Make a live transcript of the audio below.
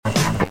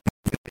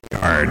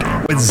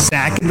Yard with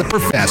Zach and the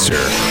Professor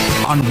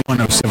on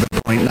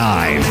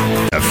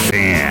 107.9 The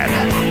Fan.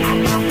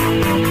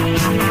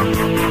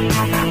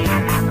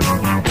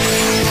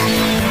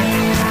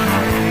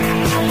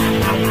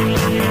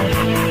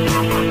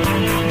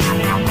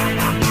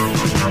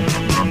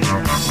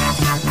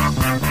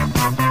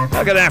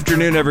 Good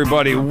afternoon,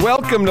 everybody.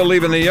 Welcome to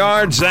Leaving the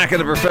Yard. Zach and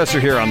the Professor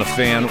here on the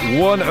Fan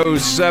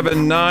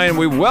 107.9.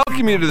 We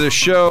welcome you to the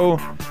show.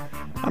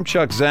 I'm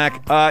Chuck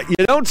Zach. You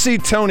don't see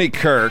Tony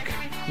Kirk,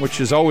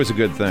 which is always a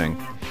good thing.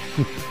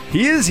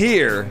 He is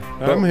here.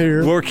 I'm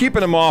here. We're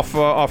keeping him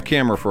off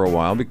camera for a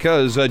while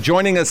because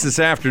joining us this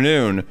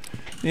afternoon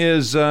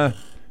is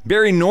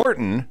Barry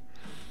Norton,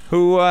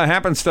 who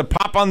happens to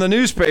pop on the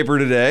newspaper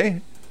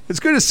today.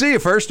 It's good to see you,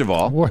 first of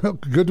all. Well,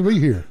 good to be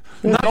here.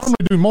 I normally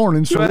do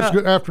mornings, so it's a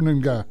good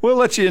afternoon guy. We'll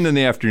let you in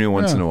the afternoon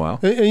once in a while.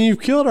 And you've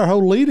killed our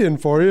whole lead-in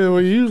for you.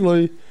 We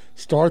usually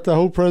start the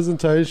whole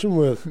presentation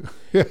with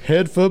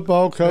head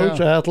football coach,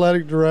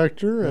 athletic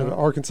director at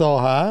Arkansas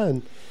High.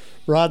 And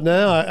right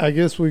now, I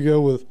guess we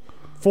go with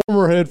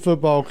former head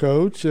football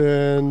coach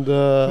and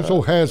this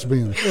old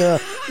has-been.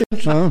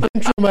 Interim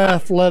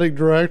athletic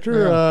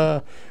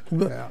director.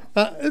 You're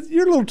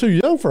a little too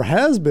young for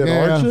has-been,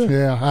 aren't you?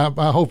 Yeah,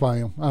 I hope I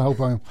am.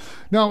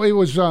 No, it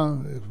was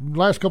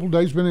last couple of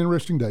days been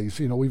interesting days.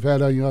 You know, we've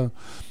had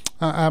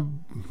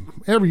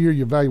every year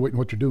you evaluate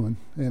what you're doing,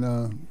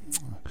 and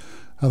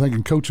I think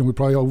in coaching we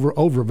probably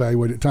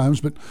over-evaluate at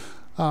times, but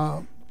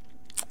I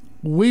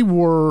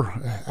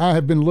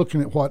had been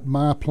looking at what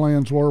my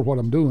plans were, what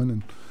I'm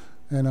doing,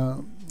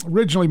 and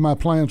originally my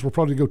plans were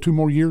probably to go 2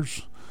 more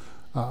years.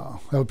 That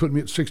would put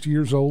me at 60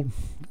 years old,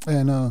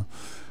 and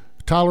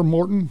Tyler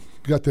Morton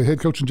got the head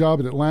coaching job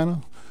at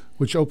Atlanta,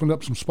 which opened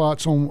up some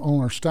spots on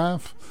our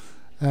staff.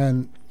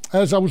 And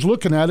as I was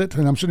looking at it,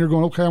 and I'm sitting there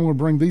going, okay, I'm going to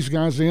bring these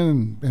guys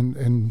in,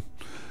 and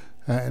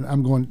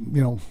I'm going,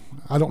 you know,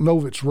 I don't know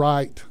if it's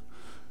right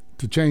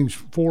to change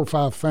 4 or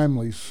 5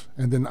 families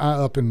and then I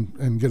up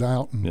and get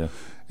out.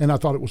 And I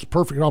thought it was a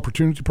perfect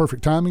opportunity,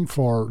 perfect timing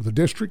for the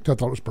district. I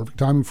thought it was perfect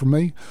timing for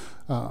me.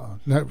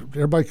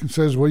 Everybody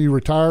says, well, you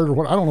retired or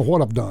what? I don't know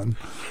what I've done.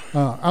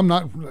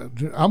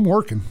 I'm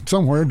working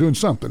somewhere doing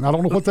something. I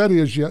don't know what that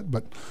is yet,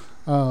 but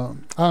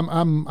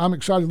I'm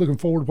excited, looking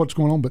forward to what's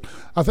going on. But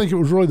I think it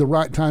was really the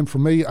right time for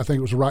me. I think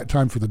it was the right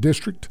time for the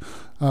district.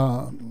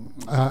 I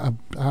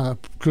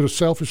could have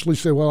selfishly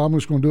said, well, I'm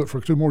just going to do it for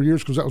 2 more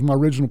years because that was my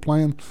original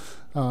plan.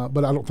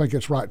 But I don't think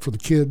it's right for the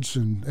kids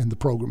and the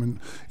program. And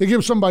it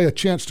gives somebody a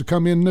chance to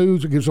come in new.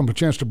 It gives them a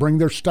chance to bring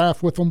their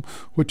staff with them,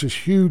 which is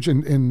huge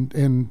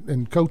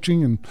in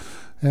coaching.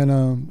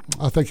 And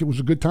I think it was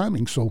a good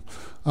timing. So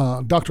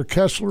Dr.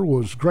 Kessler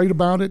was great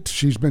about it.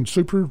 She's been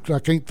super. I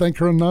can't thank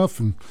her enough.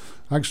 And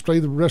I can stay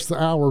the rest of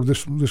the hour of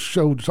this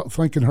show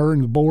thanking her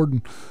and the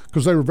board,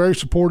 because they were very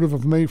supportive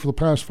of me for the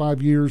past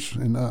 5 years.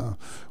 And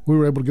we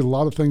were able to get a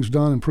lot of things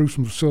done, improve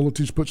some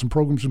facilities, put some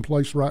programs in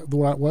place the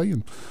right way.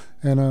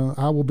 And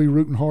I will be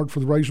rooting hard for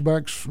the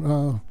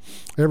Razorbacks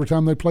every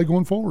time they play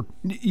going forward.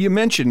 You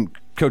mentioned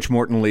Coach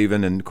Morton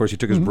leaving, and, of course, he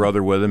took his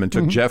brother with him and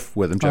took Jeff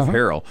with him, Jeff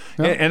Harrell.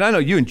 Yeah. And I know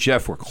you and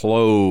Jeff were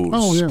close,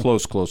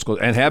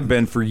 and have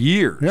been for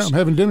years. Yeah, I'm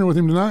having dinner with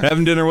him tonight.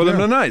 Having dinner with him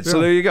tonight.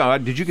 So there you go.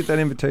 Did you get that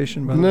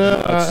invitation?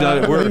 No.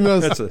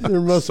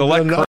 There must have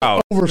been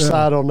an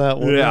oversight on that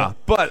one. Yeah.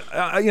 But,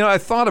 I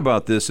thought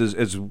about this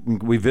as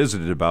we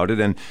visited about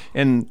it,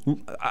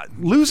 and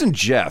losing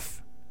Jeff,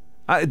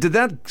 did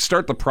that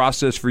start the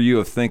process for you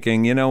of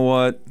thinking, you know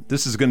what,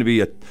 this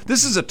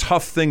is a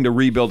tough thing to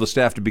rebuild a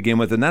staff to begin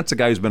with, and that's a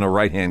guy who's been a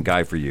right-hand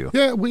guy for you?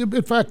 Yeah, it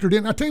factored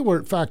in. I tell you where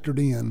it factored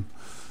in.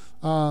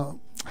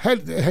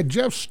 Had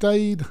Jeff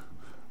stayed,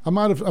 I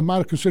might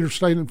have considered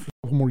staying for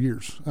a couple more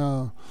years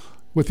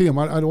with him.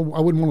 I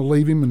wouldn't want to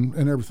leave him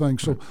and everything.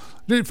 So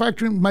did it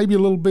factor in maybe a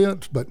little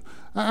bit? But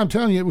I'm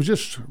telling you, it was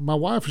just my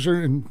wife was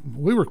there, and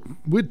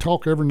we'd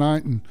talk every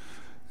night,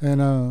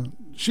 and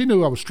she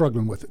knew I was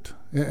struggling with it,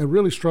 and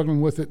really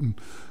struggling with it. And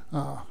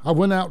I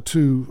went out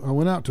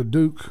to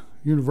Duke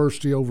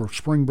University over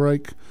spring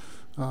break.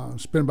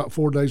 Spent about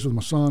 4 days with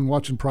my son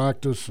watching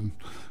practice, and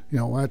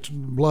I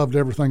loved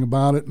everything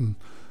about it. And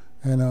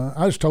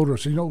I just told her, I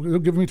said, it'll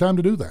give me time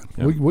to do that.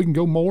 Yeah. We can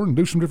go more and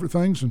do some different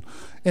things.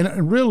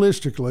 And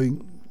realistically,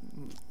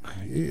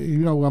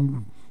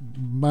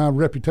 my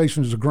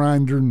reputation as a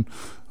grinder and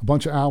a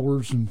bunch of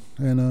hours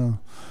and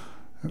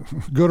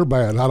good or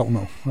bad, I don't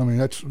know. I mean,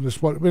 that's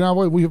what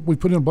we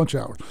put in a bunch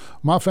of hours.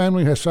 My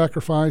family has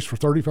sacrificed for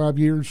 35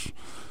 years.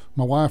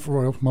 My wife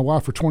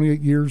for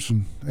 28 years,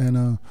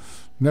 and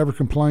never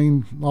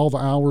complained all the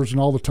hours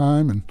and all the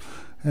time.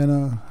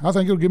 And I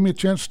think it'll give me a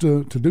chance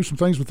to do some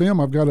things with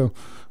them. I've got a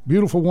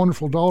beautiful,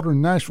 wonderful daughter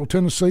in Nashville,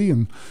 Tennessee,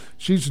 and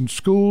she's in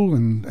school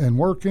and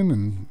working,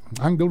 and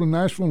I can go to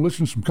Nashville and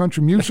listen to some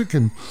country music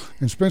and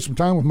spend some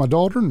time with my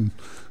daughter and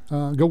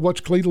go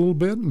watch Cleat a little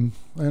bit. And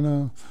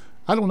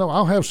I don't know.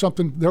 I'll have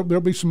something.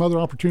 There'll be some other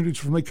opportunities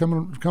for me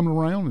coming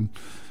around. And,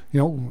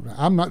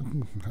 I'm not,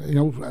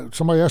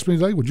 somebody asked me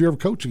today, would you ever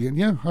coach again?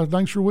 Yeah, I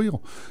dang sure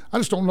will. I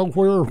just don't know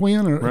where or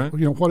when or, right.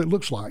 What it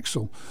looks like.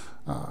 So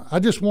I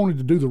just wanted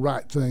to do the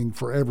right thing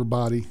for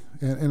everybody,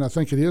 and I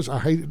think it is. I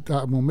hate it.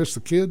 I'm gonna miss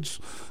the kids.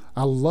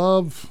 I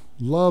love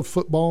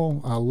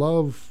football. I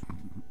love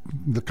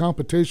the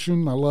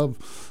competition. I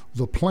love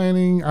the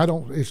planning.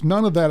 It's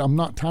none of that. I'm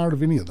not tired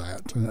of any of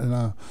that,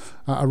 and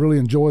I really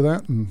enjoy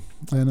that. And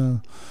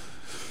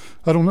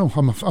I don't know.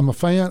 I'm a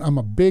fan. I'm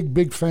a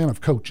big fan of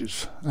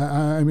coaches.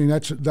 I mean,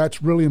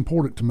 that's really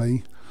important to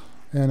me,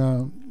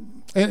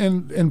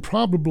 and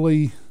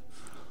probably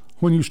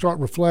when you start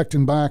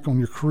reflecting back on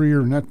your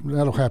career, and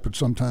that'll happen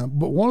sometime.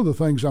 But one of the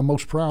things I'm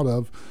most proud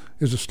of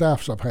is the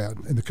staffs I've had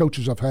and the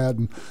coaches I've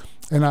had,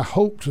 and I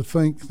hope to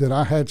think that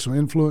I had some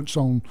influence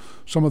on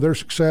some of their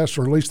success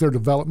or at least their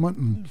development.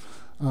 And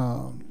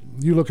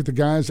you look at the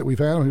guys that we've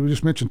had. I mean, we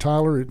just mentioned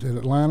Tyler at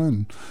Atlanta,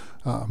 and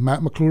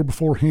Matt McClure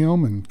before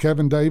him, and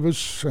Kevin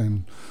Davis,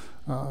 and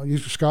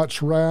Scott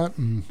Surratt.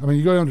 And I mean,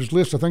 you go down this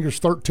list. I think there's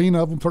 13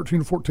 of them,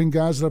 13 or 14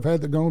 guys that I've had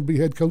that are going to be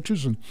head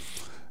coaches, and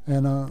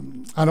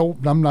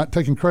I'm not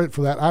taking credit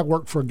for that. I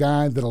worked for a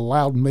guy that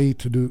allowed me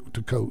to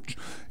coach,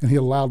 and he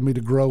allowed me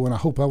to grow, and I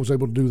hope I was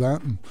able to do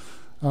that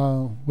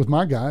with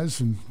my guys,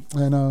 and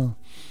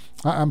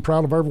I'm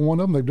proud of every one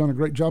of them. They've done a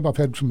great job. I've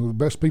had some of the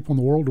best people in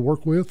the world to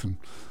work with, and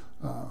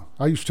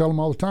I used to tell them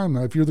all the time,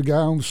 now, if you're the guy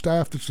on the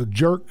staff that's a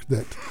jerk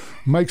that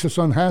makes us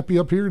unhappy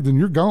up here, then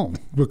you're gone,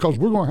 because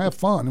we're going to have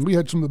fun. And we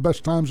had some of the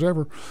best times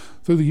ever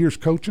through the years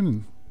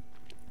coaching,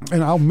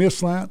 and I'll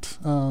miss that.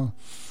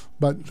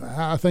 But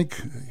I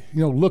think,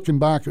 looking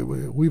back,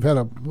 we've had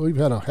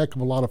a heck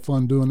of a lot of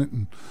fun doing it,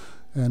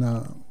 and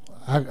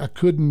I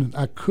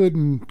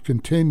couldn't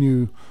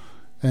continue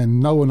and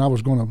knowing I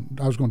was going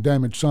to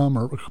damage some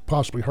or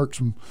possibly hurt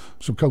some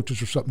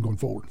coaches or something going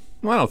forward.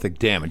 Well, I don't think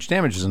damage.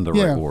 Damage isn't the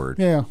right word.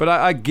 Yeah. But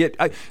I get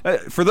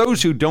for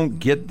those who don't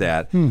get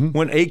that,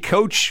 when a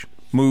coach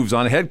moves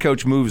on, a head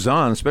coach moves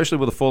on, especially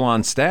with a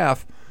full-on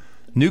staff,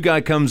 new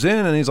guy comes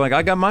in and he's like,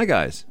 I got my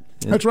guys.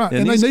 That's right,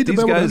 and they need to be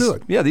able to do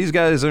it. Yeah, these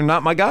guys are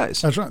not my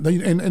guys. That's right,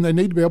 and they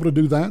need to be able to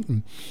do that,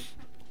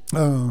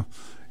 so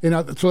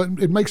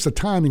it makes the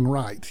timing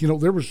right.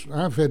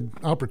 I've had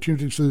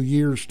opportunities through the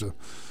years to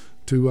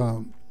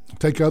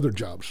take other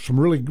jobs, some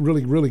really,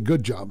 really, really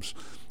good jobs,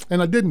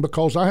 and I didn't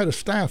because I had a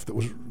staff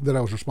that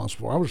I was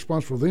responsible for. I was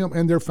responsible for them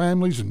and their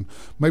families, and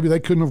maybe they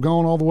couldn't have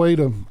gone all the way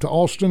to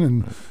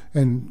Austin,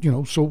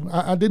 and so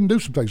I didn't do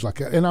some things like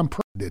that, and I'm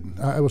proud I didn't.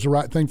 It was the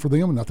right thing for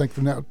them, and I think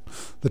for now,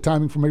 the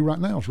timing for me right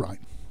now is right.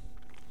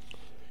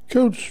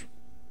 Coach,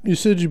 you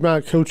said you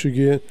might coach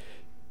again.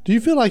 Do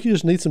you feel like you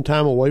just need some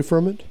time away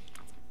from it?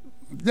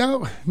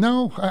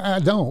 No, I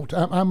don't.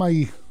 I'm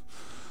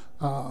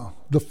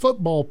the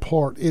football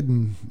part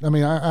isn't. I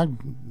mean,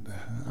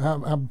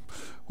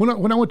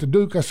 when I went to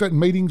Duke, I sat in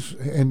meetings,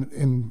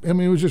 and I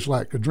mean, it was just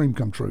like a dream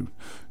come true.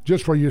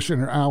 Just where you're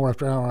sitting there hour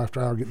after hour after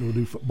hour getting to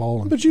do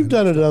football. But you've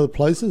done it at other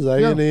places,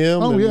 A&M and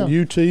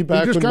UT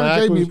back when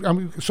Mac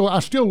was. So I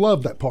still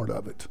love that part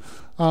of it.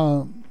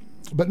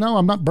 But no,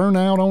 I'm not burnt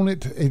out on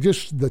it. It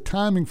just the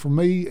timing for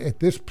me at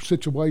this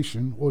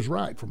situation was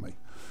right for me,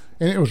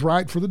 and it was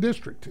right for the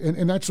district.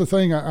 And that's the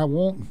thing I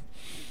want.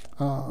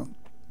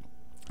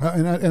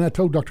 And I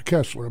told Dr.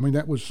 Kessler, I mean,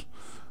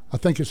 I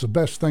think it's the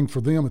best thing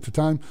for them at the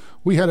time.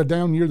 We had a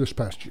down year this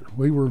past year.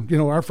 We were,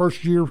 our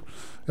first year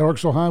at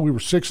Arkansas High, we were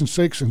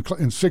 6-6 in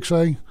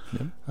 6A.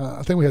 Yep.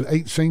 I think we had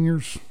 8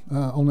 seniors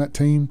on that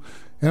team.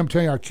 And I'm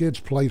telling you, our kids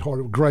played hard.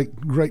 It was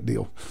a great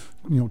deal.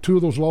 2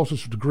 of those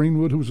losses were to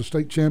Greenwood, who was a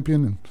state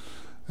champion.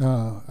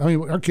 And I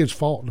mean, our kids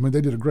fought. I mean,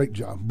 they did a great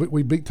job. But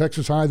we beat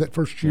Texas High that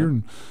first year,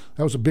 and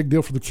that was a big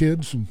deal for the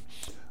kids. And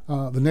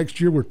the next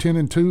year, we're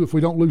 10-2. If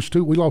we don't lose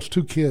 2, we lost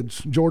 2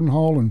 kids, Jordan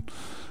Hall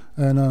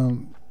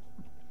and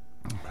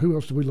who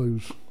else did we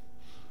lose?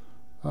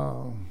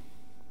 So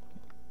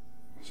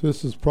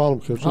this is a problem,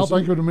 Coach. I'll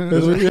think of it in a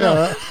minute.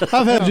 Yeah,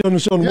 I've had you on the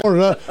show in the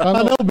morning.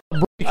 I know about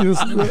breaking.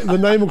 The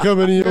name will come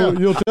in and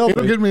you'll tell me.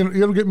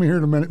 It'll get me here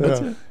in a minute.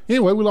 But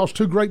anyway, we lost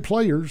 2 great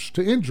players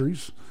to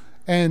injuries,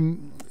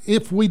 and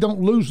if we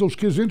don't lose those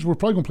kids injured, we're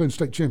probably going to play in the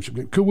state championship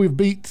game. Could we have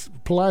beat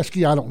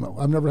Pulaski? I don't know.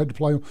 I've never had to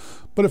play them.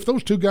 But if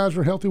those 2 guys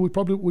are healthy, we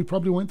probably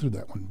went through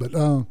that one. But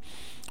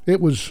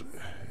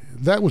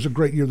that was a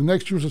great year. The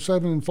next year was a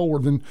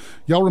 7-4. Then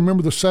y'all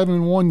remember the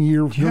 7-1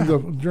 year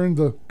during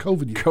the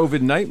COVID year.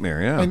 COVID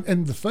nightmare, yeah.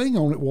 And the thing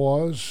on it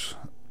was,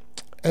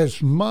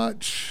 as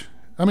much.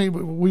 I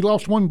mean, we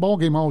lost 1 ball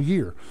game all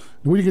year.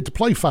 We didn't get to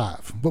play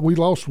 5, but we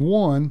lost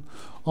 1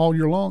 all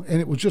year long, and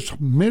it was just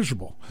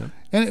miserable. Yeah.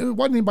 And it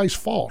wasn't anybody's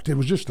fault. It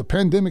was just the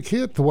pandemic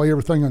hit, the way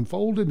everything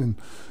unfolded, and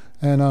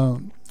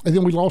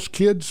then we lost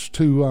kids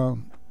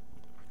to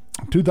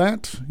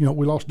that.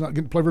 We lost not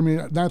getting to play very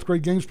many 9th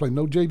grade games, played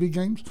no JV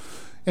games,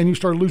 and you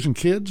started losing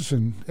kids,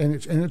 and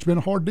it's been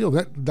a hard deal.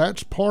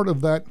 That's part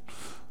of that.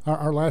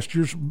 Our last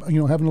year's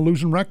having a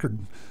losing record,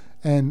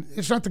 and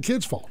it's not the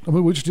kids' fault. I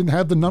mean, we just didn't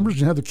have the numbers,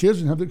 didn't have the kids,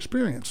 didn't have the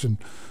experience, and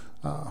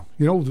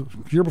the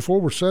year before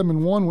we're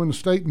 7-1, win the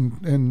state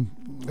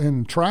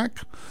in track.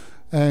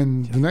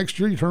 And the next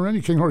year you turn around,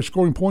 you can't hardly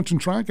scoring points in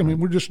track. I mean,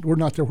 we're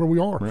not there where we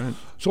are. Right.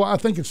 So I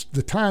think it's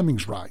the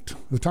timing's right.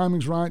 The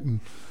timing's right, and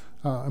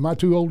Am I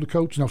too old to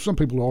coach? Now, some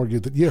people argue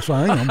that yes,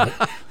 I am,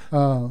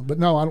 but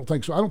no, I don't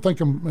think so. I don't think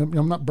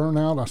I'm not burnt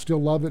out. I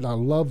still love it. I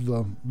love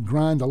the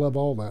grind. I love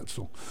all that.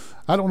 So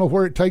I don't know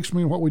where it takes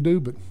me and what we do,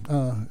 but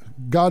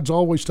God's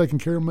always taking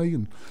care of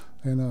me,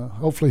 and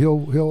hopefully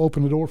He'll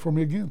open the door for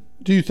me again.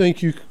 Do you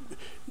think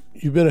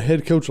you've been a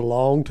head coach a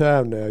long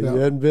time now? You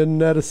hadn't been in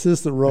that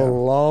assistant role in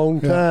a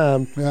long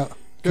time. Yeah.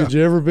 Could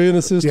you ever be an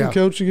assistant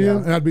coach again?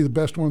 Yeah, and I'd be the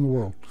best one in the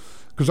world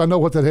because I know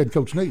what that head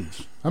coach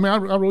needs. I mean, I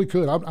really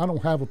could. I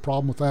don't have a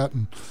problem with that.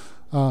 And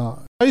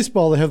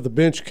baseball, they have the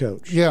bench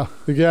coach. Yeah.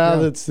 The guy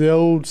that's the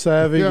old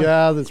savvy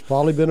guy that's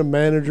probably been a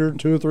manager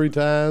 2 or 3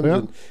 times,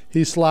 and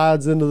he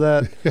slides into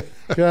that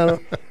kind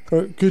of.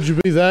 Could you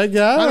be that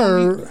guy?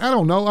 I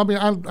don't know. I mean,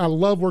 I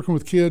love working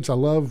with kids. I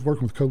love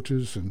working with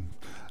coaches, and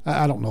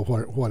I don't know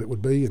what it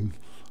would be. And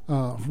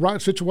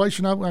right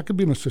situation, I could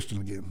be an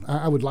assistant again.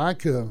 I would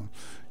like.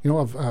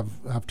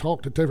 I've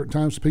talked at different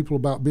times to people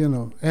about being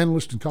an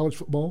analyst in college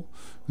football.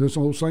 There's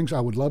some of those things.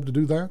 I would love to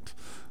do that.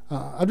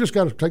 I've just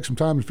got to take some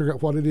time and figure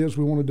out what it is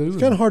we want to do.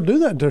 It's kind of hard to do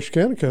that in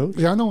Texarkana, Coach.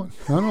 Yeah, I know it.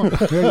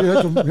 Yeah,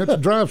 you have to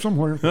drive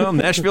somewhere. Well,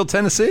 Nashville,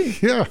 Tennessee.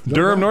 Yeah.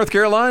 Durham, North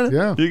Carolina.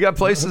 Yeah. You got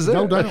places there.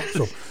 No doubt.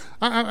 So,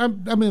 I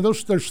mean,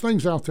 there's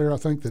things out there I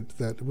think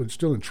that would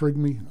still intrigue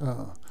me.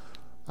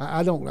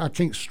 I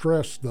can't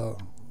stress the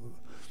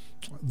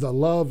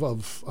love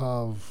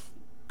of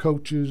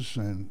coaches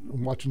and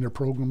watching their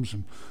programs,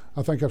 and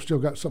I think I've still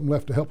got something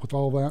left to help with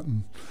all that.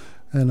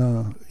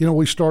 And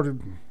we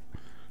started.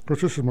 Of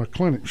course, this is my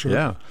clinic, sure.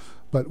 Yeah.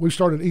 But we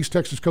started East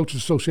Texas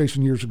Coaches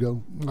Association years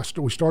ago.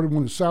 We started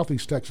one in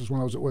Southeast Texas when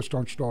I was at West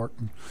Orange Start,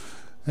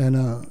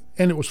 and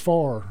it was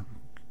far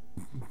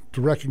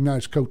to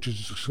recognize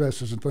coaches'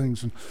 successes and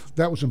things, and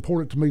that was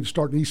important to me to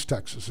start in East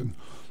Texas. And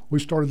we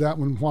started that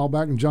one a while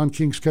back, and John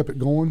King's kept it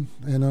going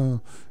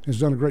and has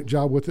done a great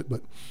job with it.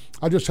 But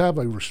I just have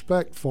a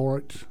respect for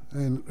it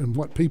and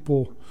what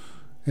people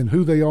and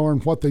who they are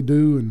and what they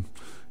do. And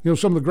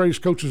some of the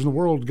greatest coaches in the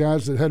world,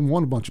 guys that hadn't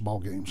won a bunch of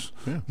ball games.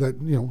 Yeah. That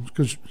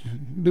because you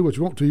do what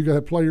you want to, you got to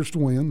have players to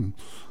win,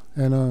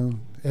 and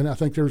I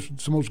think there's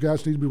some of those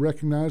guys need to be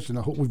recognized, and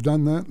I hope we've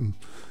done that, and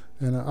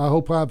I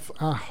hope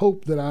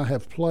that I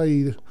have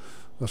played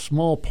a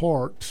small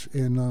part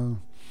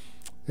in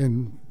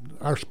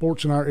our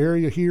sports in our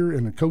area here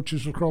and the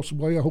coaches across the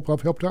way. I hope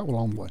I've helped out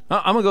along the way.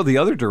 I'm going to go the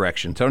other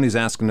direction. Tony's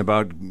asking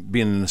about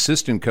being an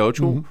assistant coach.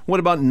 Mm-hmm. Well, what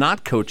about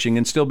not coaching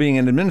and still being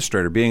an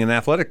administrator, being an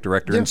athletic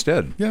director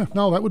instead? Yeah,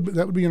 no, that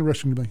would be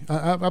interesting to me.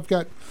 I'm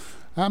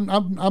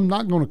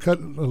not going to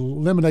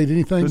eliminate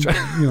anything.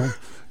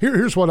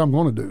 Here's what I'm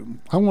going to do.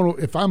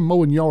 If I'm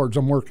mowing yards,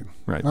 I'm working.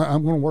 Right.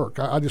 I'm going to work.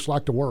 I just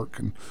like to work.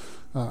 And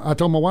I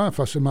told my wife,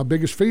 I said, my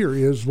biggest fear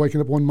is waking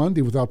up one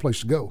Monday without a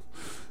place to go.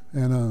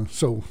 And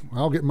so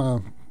I'll get my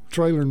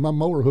trailer and my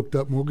mower hooked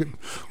up, and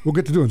we'll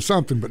get to doing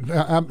something. But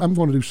I'm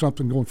going to do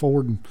something going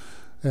forward,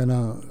 and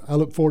I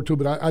look forward to it.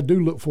 But I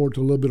do look forward to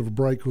a little bit of a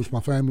break with my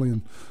family.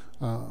 And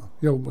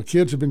my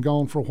kids have been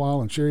gone for a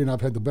while, and Sherry and I've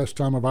had the best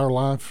time of our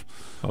life.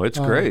 Oh, it's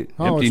great.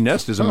 Empty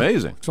nest is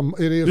amazing.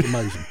 It is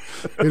amazing.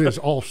 It is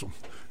awesome.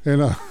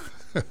 And I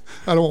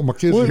don't want my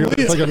kids to hear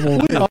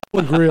that. We all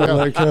agree on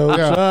that, Coach.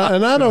 Yeah.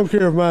 And I don't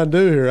care if mine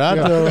do here. I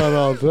tell that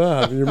all the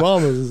time. Your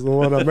mama's is the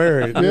one I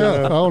married.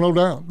 Yeah, oh, no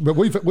doubt. But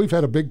we've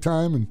had a big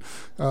time, and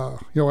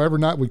every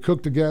night we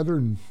cook together,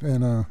 and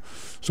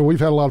so we've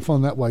had a lot of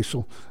fun that way.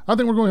 So I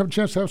think we're going to have a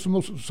chance to have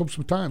some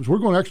times. We're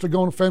going to actually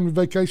go on a family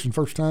vacation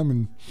first time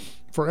in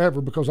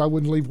forever because I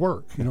wouldn't leave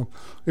work.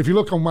 If you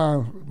look on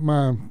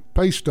my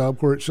pay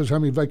stub where it says how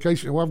many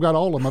vacations, well, I've got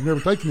all of them. I've never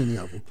taken any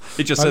of them.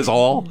 It just says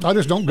all. I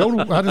just don't go.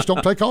 I just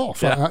don't take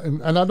off, Yeah.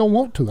 and I don't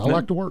want to. I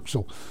like to work.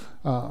 So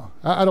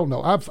I don't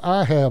know.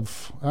 I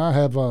have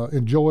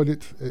enjoyed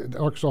it.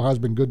 Arkansas has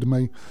been good to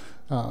me,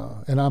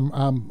 and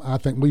I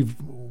think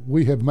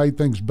we have made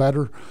things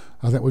better.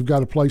 I think we've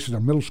got a place in our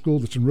middle school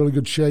that's in really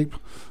good shape.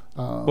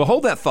 Well,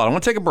 hold that thought. I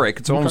want to take a break.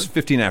 It's almost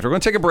 15 after. We're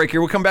going to take a break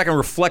here. We'll come back and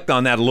reflect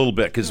on that a little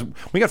bit because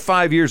we got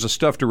 5 years of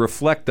stuff to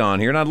reflect on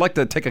here, and I'd like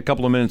to take a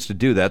couple of minutes to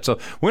do that. So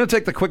we're going to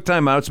take the quick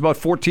time out. It's about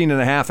 14 and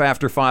a half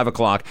after 5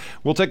 o'clock.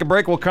 We'll take a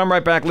break. We'll come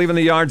right back, leaving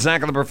the yard.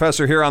 Zach and the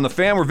Professor here on The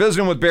Fan. We're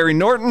visiting with Barry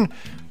Norton.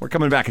 We're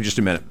coming back in just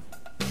a minute.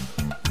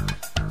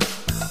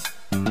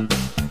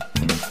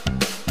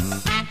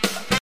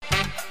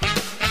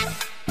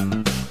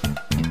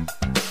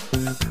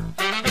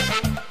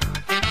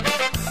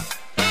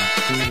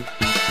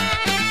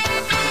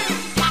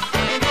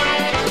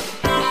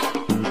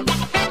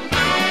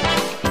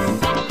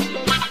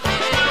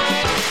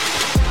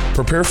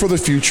 Prepare for the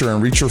future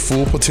and reach your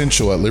full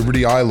potential at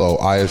Liberty ILO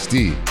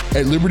ISD.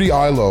 At Liberty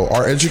ILO,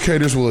 our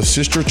educators will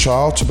assist your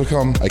child to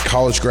become a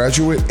college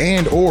graduate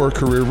and or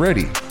career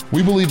ready.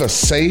 We believe a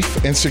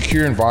safe and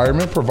secure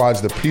environment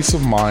provides the peace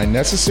of mind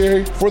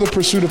necessary for the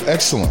pursuit of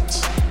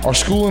excellence. Our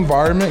school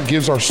environment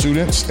gives our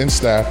students and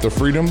staff the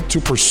freedom to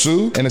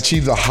pursue and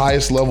achieve the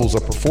highest levels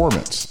of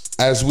performance.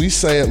 As we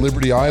say at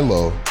Liberty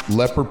ILO,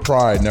 leopard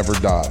pride never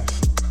dies.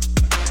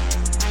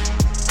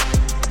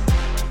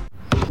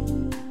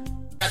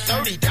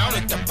 30 down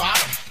at the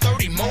bottom,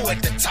 30 more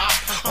at the top.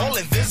 whole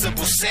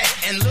invisible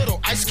set and little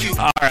ice cube.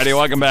 All righty,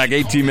 welcome back.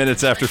 18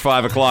 minutes after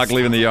 5 o'clock,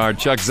 leaving the yard.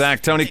 Chuck,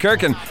 Zach, Tony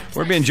Kirk, and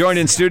we're being joined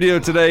in studio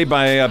today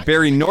by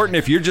Barry Norton.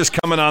 If you're just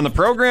coming on the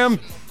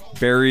program,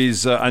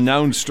 Barry's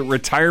announced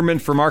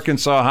retirement from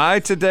Arkansas High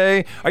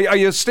today. Are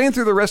you staying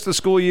through the rest of the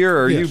school year?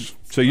 Or yes.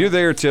 So you're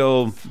there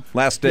till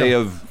last day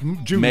of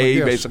June, May,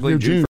 yes. basically?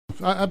 June.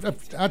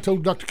 I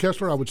told Dr.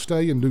 Kessler I would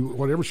stay and do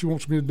whatever she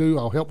wants me to do.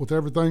 I'll help with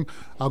everything.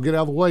 I'll get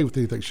out of the way with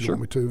anything she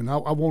wants me to, and I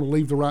want to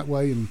leave the right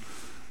way, and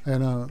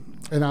I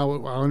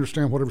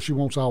understand whatever she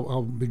wants.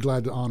 I'll be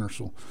glad to honor.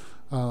 So,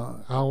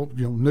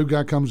 new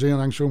guy comes in,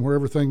 I can show him where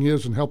everything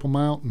is and help them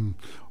out,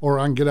 or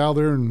I can get out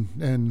there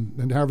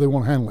and however they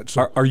want to handle it.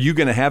 So, are you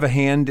going to have a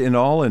hand in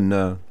all in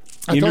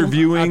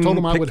interviewing? I told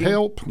them I would picking?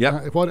 help.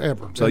 Yep.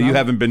 Whatever. So you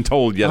haven't been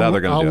told yet how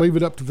they're going to do it. I'll leave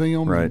it up to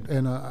them. Right.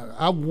 And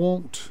I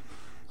want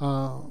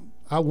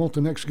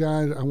the next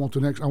guy. I want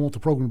the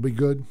program to be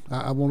good.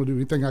 I want to do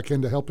anything I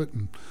can to help it,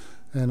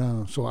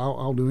 and so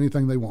I'll do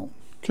anything they want.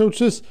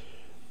 Coach,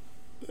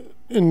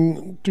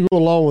 and to go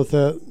along with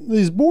that,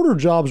 these border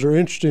jobs are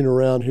interesting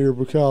around here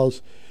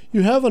because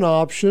you have an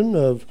option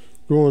of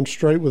going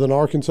straight with an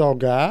Arkansas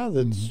guy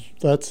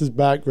that's his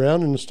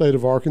background in the state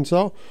of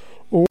Arkansas,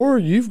 or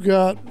you've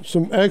got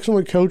some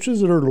excellent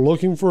coaches that are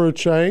looking for a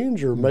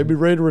change or maybe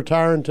ready to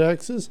retire in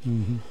Texas.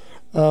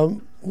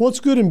 What's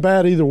good and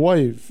bad either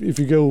way if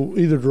you go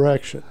either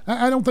direction?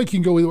 I don't think you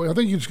can go either way. I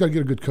think you just got to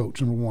get a good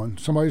coach, number one.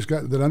 Somebody's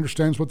got that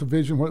understands what the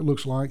vision, what it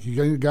looks like. You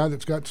got a guy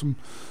that's got some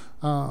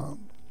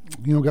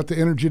got the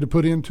energy to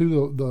put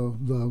into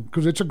the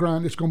because it's a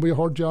grind. It's going to be a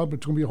hard job.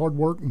 It's going to be hard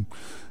work,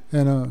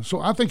 and so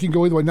I think you can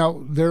go either way.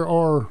 Now there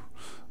are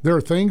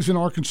things in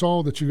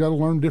Arkansas that you got to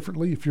learn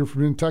differently if you're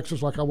from in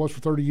Texas, like I was for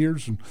 30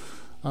 years, and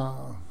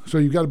so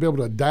you've got to be able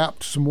to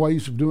adapt some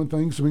ways of doing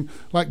things. I mean,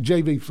 like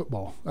JV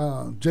football,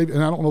 JV,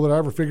 and I don't know that I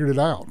ever figured it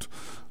out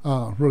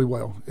really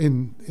well.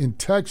 In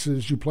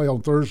Texas, you play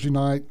on Thursday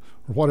night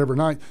or whatever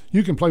night,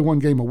 you can play one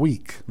game a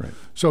week. Right.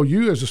 So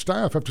you as a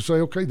staff have to say,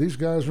 okay, these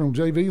guys are on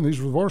JV and these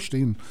are the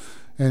varsity,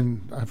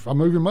 and if I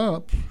move him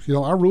up,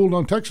 I ruled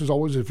on Texas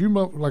always, if you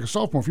move, like a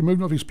sophomore, if you move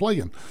him up, he's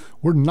playing.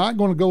 We're not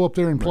going to go up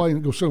there and play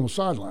and go sit on the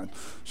sideline.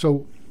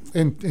 So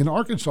in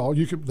Arkansas,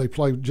 they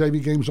play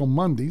JV games on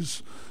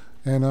Mondays,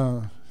 and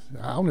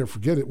I'll never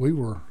forget it.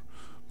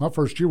 My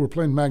first year, we're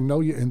playing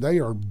Magnolia, and they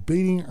are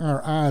beating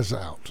our eyes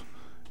out.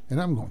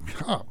 And I'm going,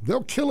 God,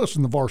 they'll kill us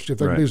in the varsity if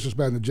they beat us this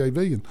bad in the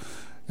JV.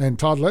 And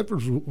Todd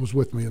Ledford was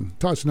with me, and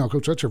Todd said, "No,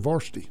 Coach, that's your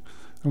varsity."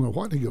 I'm going,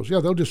 "What?" And he goes, "Yeah,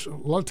 they'll just a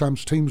lot of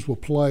times teams will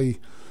play,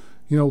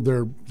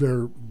 their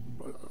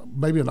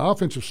maybe an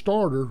offensive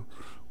starter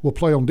will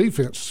play on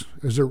defense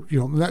as their,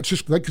 and that's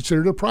just they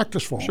consider it a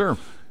practice for them." Sure.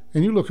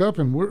 And you look up,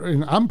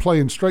 and I'm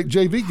playing straight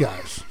JV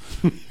guys,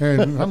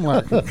 and I'm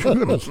like,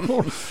 goodness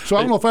Lord. So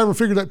I don't know if I ever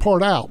figured that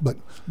part out, but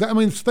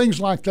it's things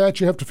like that.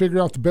 You have to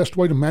figure out the best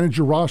way to manage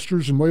your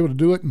rosters and be able to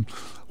do it. And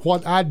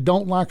what I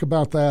don't like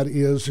about that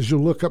is you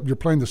look up, you're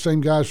playing the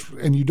same guys,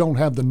 and you don't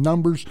have the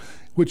numbers,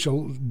 which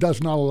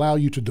does not allow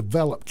you to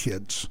develop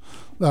kids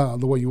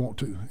the way you want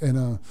to.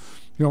 And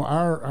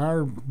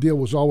our deal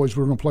was always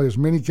we're going to play as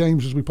many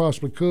games as we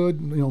possibly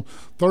could.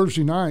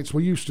 Thursday nights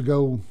we used to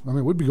go.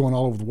 We'd be going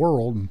all over the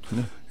world,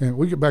 and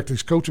we get back to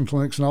these coaching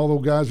clinics, and all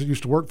those guys that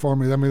used to work for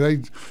me.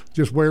 They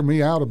just wear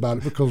me out about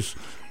it because.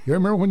 You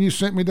remember when you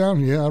sent me down?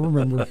 Yeah, I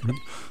remember.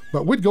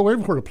 But we'd go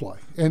everywhere to play,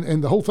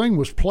 and the whole thing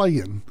was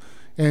playing.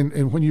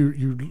 And when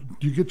you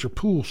get your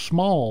pool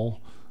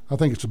small, I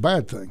think it's a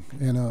bad thing.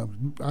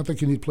 And I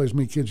think you need to play as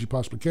many kids as you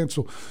possibly can.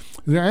 So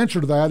the answer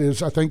to that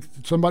is I think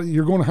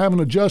you're going to have an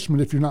adjustment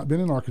if you've not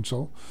been in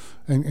Arkansas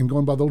and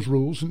going by those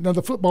rules. And now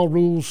the football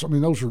rules,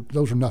 those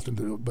are nothing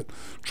to do. But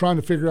trying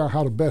to figure out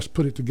how to best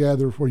put it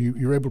together where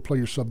you're able to play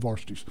your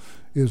sub-varsities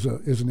is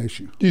an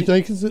issue. Do you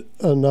think it's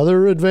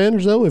another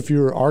advantage, though, if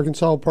you're an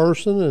Arkansas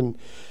person? And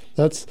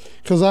that's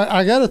because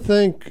I got to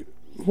think,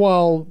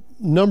 while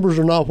numbers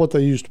are not what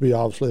they used to be,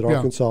 obviously, at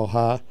Arkansas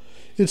High,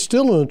 it's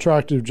still an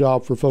attractive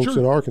job for folks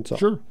in Arkansas.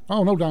 Sure.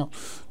 Oh, no doubt.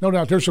 No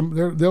doubt.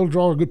 They'll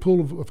draw a good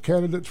pool of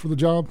candidates for the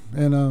job.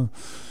 And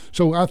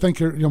so I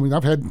think,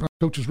 I've had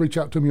coaches reach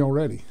out to me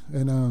already.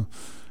 And,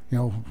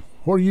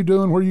 what are you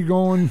doing? Where are you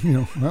going?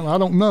 Well, I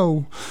don't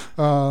know.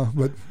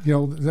 But,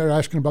 they're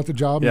asking about the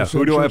job. Yeah,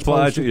 who do I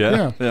apply to?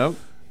 Yeah.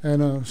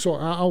 And so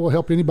I will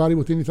help anybody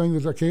with anything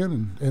that I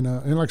can.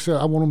 And like I said,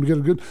 I want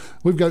them to get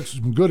we've got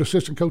some good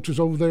assistant coaches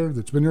over there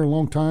that's been there a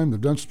long time. They've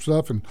done some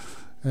stuff and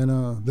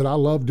that I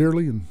love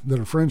dearly and that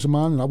are friends of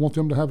mine, and I want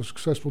them to have a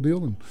successful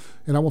deal.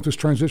 And I want this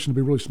transition to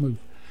be really smooth.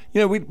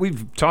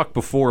 We've talked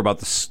before about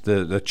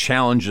the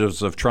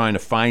challenges of trying to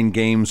find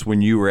games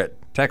when you were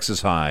at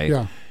Texas High.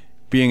 Yeah.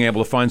 Being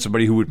able to find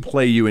somebody who would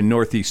play you in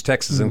Northeast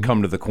Texas and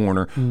come to the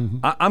corner.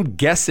 I'm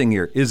guessing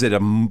here, is it a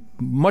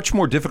much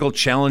more difficult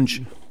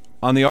challenge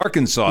on the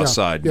Arkansas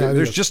side?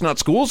 There's just not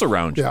schools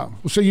around you. Yeah.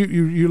 Well, so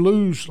you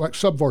lose like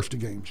sub-varsity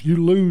games. You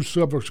lose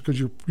sub-varsity because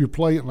you're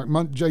playing like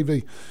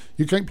JV.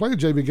 You can't play a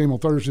JV game on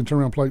Thursday and turn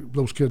around and play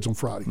those kids on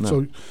Friday. No.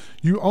 So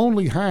you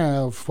only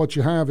have what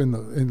you have in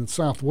the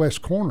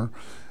southwest corner,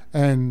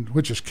 and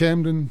which is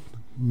Camden,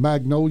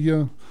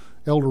 Magnolia,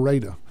 El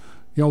Dorado.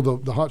 You know,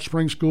 the Hot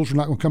Springs schools are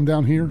not going to come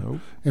down here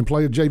and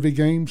play a JV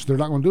games. They're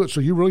not going to do it. So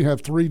you really have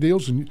 3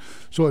 deals. And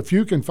so if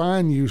you can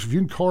if you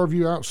can carve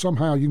you out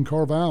somehow, you can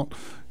carve out,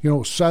 you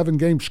know, a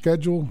 7-game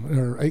schedule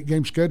or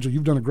 8-game schedule.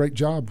 You've done a great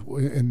job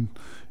in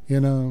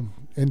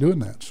doing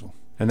that. So.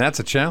 And that's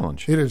a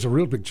challenge. It is a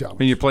real big challenge. I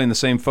mean, you're playing the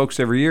same folks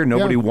every year.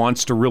 Nobody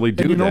wants to really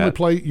do and you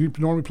that. You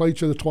normally play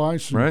each other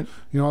twice. And, right.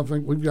 You know, I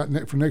think we've got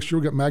for next year.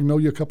 We've got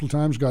Magnolia a couple of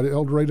times. Got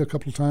El Dorado a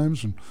couple of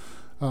times, and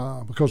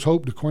because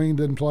Hope DeQueen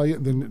didn't play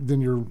it,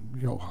 then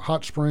you're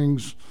Hot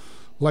Springs,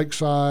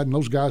 Lakeside, and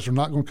those guys are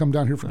not going to come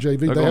down here for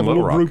JV. They have a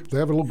little group. They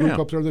have a little group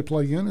up there they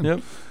play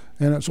in,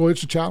 and so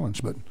it's a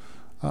challenge. But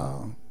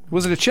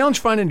was it a challenge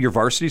finding your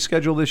varsity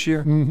schedule this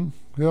year? Mm-hmm.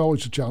 It's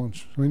always a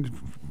challenge. I mean,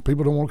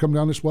 people don't want to come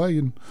down this way,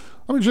 and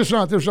I mean, there's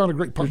not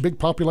a big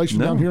population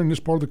down here in this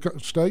part of the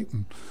state,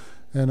 and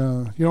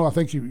you know, I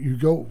think you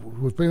go.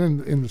 We've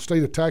been in the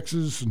state of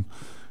Texas, and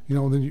you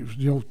know, then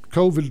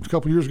COVID a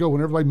couple of years ago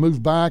when everybody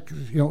moved back.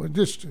 You know, it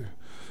just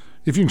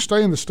if you can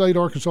stay in the state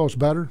of Arkansas, it's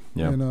better,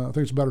 and I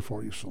think it's better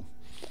for you. So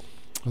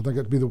I think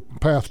that'd be the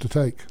path to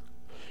take.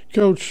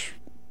 Coach,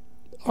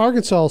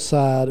 Arkansas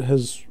side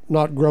has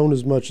not grown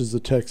as much as the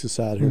Texas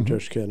side here in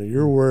Texarkana.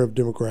 You're aware of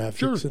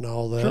demographics and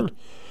all that. Sure.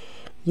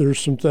 There's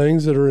some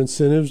things that are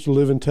incentives to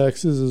live in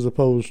Texas as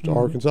opposed to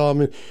Arkansas. I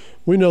mean,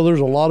 we know there's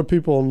a lot of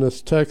people on this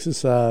Texas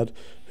side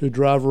who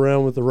drive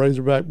around with the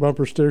Razorback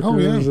bumper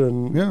stickers,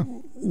 and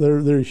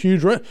they're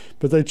huge,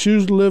 but they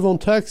choose to live on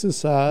Texas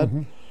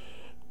side.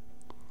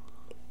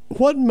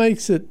 What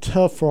makes it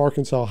tough for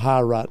Arkansas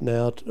High right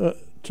now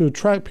to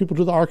attract people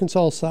to the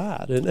Arkansas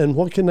side, and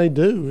what can they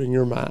do in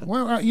your mind?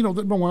 Well,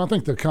 when I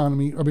think the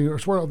economy, I mean,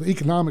 it's where the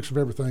economics of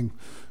everything.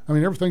 I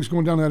mean, everything's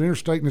going down that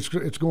interstate, and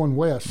it's going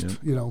west. Yeah.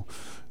 You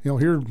know,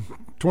 here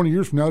 20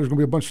 years from now, there's going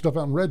to be a bunch of stuff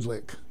out in Red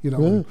Lick. You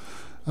know,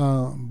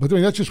 but I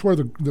mean, that's just where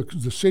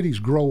the city's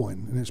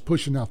growing, and it's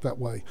pushing out that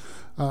way.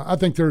 I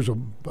think there's a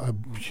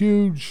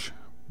huge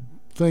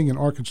thing in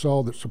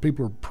Arkansas that some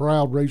people are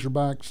proud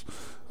Razorbacks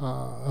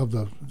of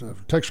the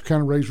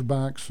Texarkana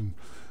Razorbacks,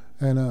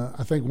 and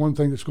I think one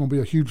thing that's going to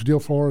be a huge deal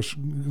for us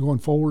going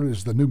forward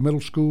is the new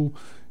middle school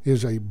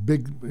is a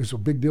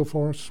big deal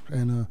for us,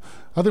 and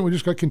I think we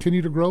just got to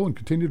continue to grow and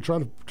continue to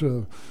try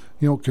to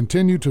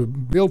continue to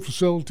build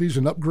facilities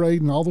and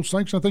upgrade and all those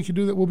things. And I think you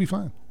do that, we'll be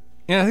fine.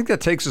 Yeah, I think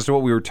that takes us to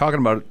what we were talking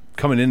about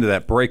coming into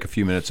that break a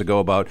few minutes ago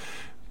about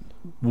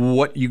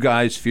what you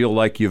guys feel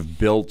like you've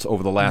built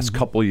over the last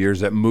couple of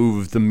years that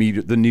moved the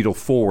needle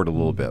forward a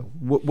little bit.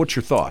 What's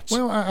your thoughts?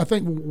 Well, I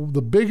think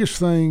the biggest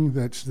thing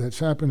that's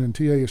happened in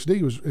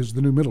TASD is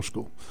the new middle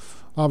school.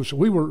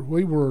 Obviously,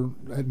 we were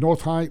at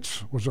North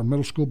Heights was our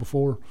middle school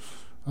before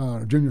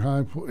junior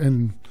high,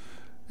 and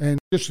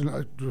just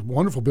a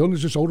wonderful building.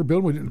 It's just older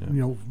building. We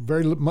didn't,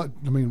 very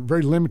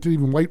limited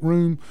even weight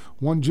room,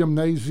 one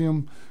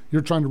gymnasium.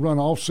 You're trying to run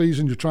off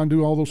season. You're trying to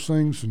do all those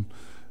things, and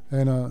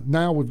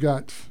now we've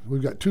got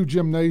 2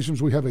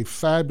 gymnasiums. We have a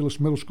fabulous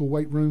middle school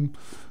weight room.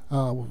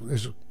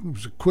 It's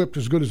equipped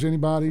as good as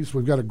anybody's.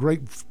 We've got a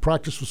great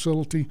practice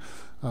facility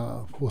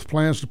with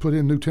plans to put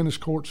in new tennis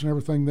courts and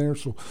everything there.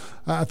 So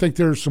I think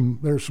there's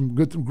some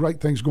great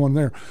things going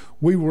there.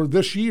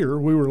 This year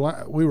we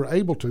were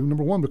able to,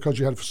 number one, because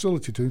you had a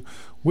facility to.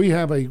 We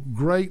have a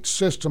great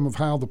system of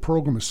how the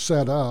program is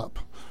set up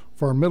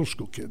for our middle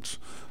school kids.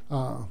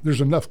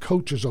 There's enough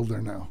coaches over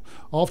there now.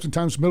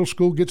 Oftentimes, middle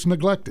school gets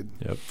neglected,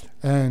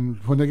 and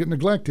when they get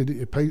neglected,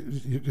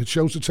 it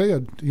shows its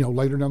head,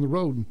 later down the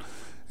road.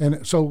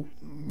 And so,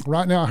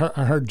 right now,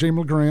 I heard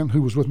Jamie LeGrand,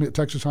 who was with me at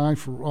Texas High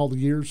for all the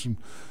years, and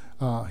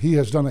he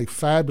has done a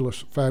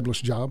fabulous,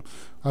 fabulous job.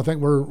 I think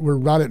we're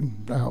right at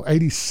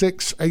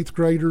 86 eighth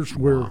graders.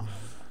 We're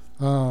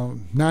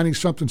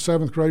 90-something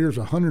seventh graders,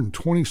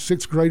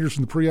 126 graders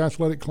in the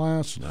pre-athletic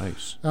class.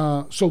 Nice.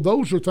 So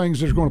those are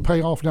things that are going to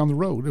pay off down the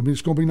road. I mean,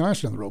 it's going to be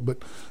nice down the road,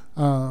 but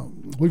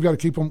we've got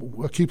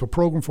to keep a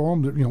program for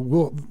them.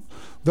 That,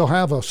 they'll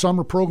have a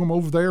summer program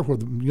over there where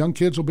the young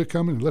kids will be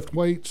coming and lift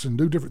weights and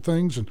do different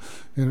things.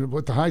 And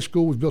at the high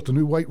school, we've built a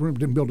new weight room.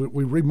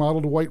 We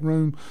remodeled a weight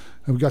room,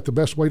 and we got the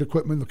best weight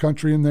equipment in the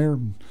country in there.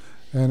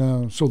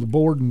 And so the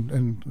board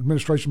and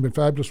administration have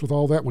been fabulous with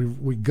all that.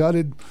 We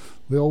gutted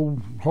the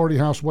old Hardy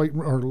House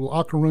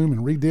locker room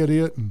and redid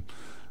it,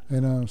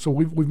 and so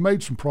we've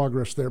made some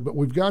progress there. But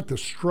we've got the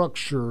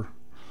structure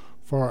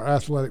for our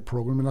athletic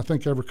program, and I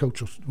think every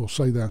coach will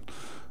say that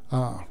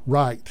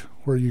right,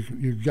 where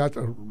you got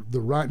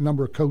the right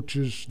number of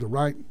coaches, the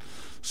right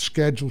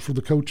schedule for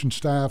the coaching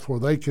staff, where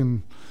they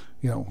can,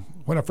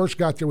 when I first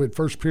got there, we had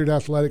first period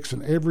athletics,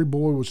 and every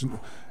boy was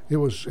it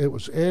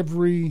was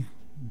every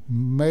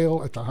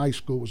male at the high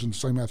school was in the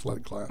same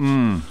athletic class.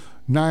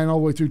 9 all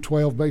the way through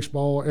 12,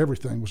 baseball,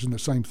 everything was in the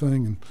same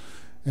thing.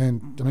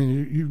 And I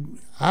mean,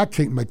 I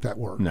can't make that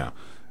work. No.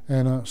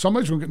 And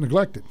somebody's going to get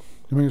neglected.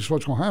 I mean, it's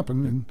what's going to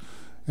happen.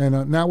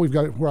 And now we've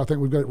got it where I think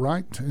we've got it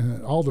right.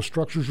 All the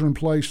structures are in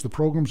place, the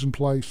program's in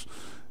place,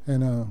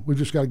 and we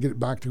just got to get it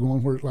back to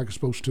going where it's like it's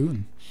supposed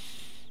to.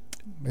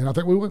 And I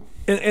think we will.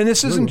 And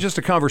this isn't just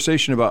a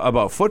conversation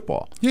about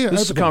football. Yeah,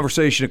 this is a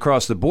conversation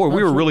across the board.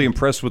 We were really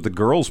impressed with the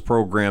girls'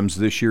 programs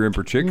this year in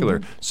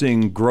particular,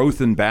 seeing growth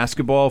in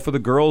basketball for the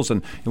girls.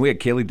 And we had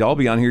Kaylee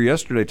Dalby on here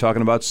yesterday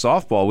talking about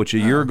softball, which a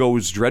year ago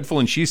was dreadful,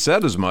 and she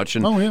said as much.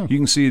 And you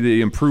can see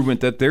the improvement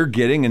that they're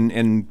getting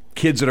and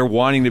kids that are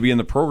wanting to be in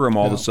the program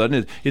all of a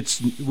sudden.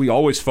 We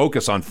always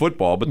focus on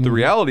football, but the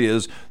reality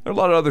is there are a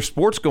lot of other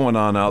sports going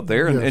on out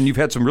there, and you've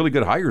had some really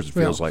good hires, it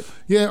feels like.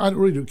 Yeah, I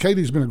really do.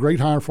 Katie's been a great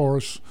hire for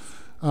us.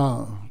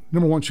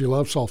 Number one, she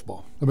loves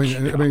softball. I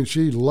mean,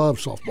 she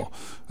loves softball.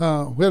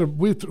 We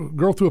had a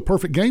girl threw a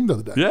perfect game the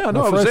other day. Yeah,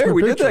 no, I was there.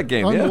 We did that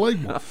game.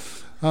 Unbelievable.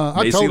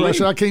 I told her, I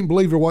said, I can't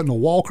believe there wasn't a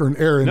walk or an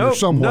error in there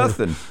somewhere.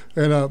 Nothing.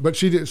 And but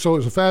she did. So it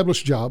was a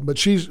fabulous job.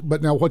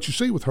 But now what you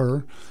see with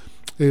her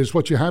is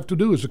what you have to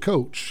do as a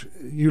coach.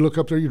 You look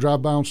up there, you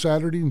drive by on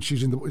Saturday, and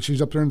she's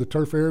up there in the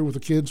turf area with the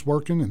kids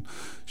working, and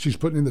she's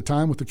putting in the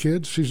time with the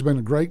kids. She's been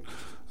a great.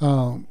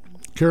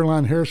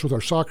 Caroline Harris with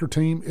our soccer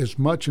team is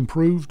much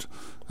improved.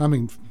 I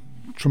mean,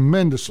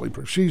 tremendously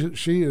improved. She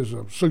is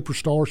a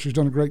superstar. She's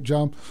done a great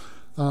job.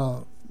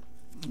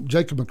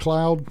 Jacob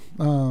McLeod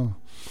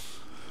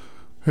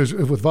is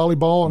with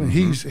volleyball, and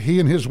he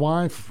and his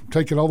wife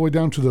take it all the way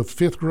down to the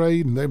 5th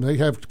grade, and they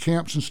have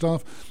camps and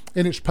stuff,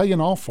 and it's paying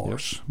off for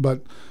us.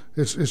 But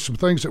it's some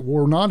things that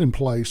were not in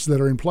place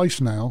that are in place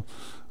now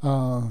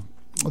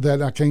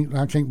that I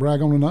can't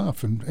brag on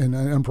enough, and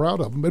I'm proud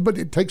of them. But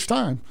it takes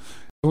time.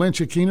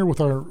 Valencia Keener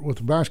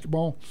with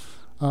basketball.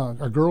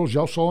 Our girls,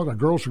 y'all saw it. Our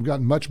girls have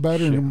gotten much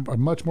better and are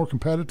much more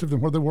competitive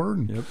than where they were,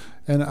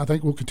 and I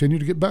think we'll continue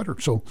to get better.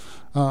 So,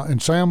 and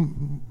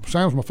Sam's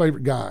my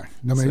favorite guy.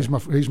 I mean,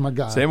 he's my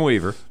guy. Sam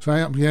Weaver.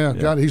 Sam,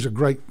 God, he's a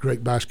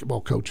great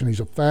basketball coach, and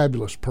he's a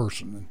fabulous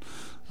person.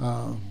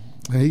 And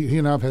he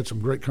and I've had some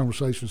great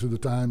conversations through the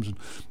times,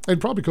 and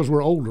probably because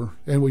we're older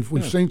and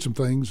we've seen some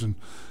things, and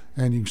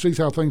you can see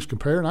how things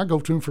compare. And I go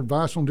to him for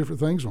advice on different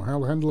things, on how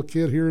to handle a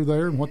kid here or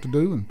there and what to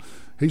do. And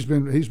he's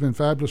been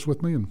fabulous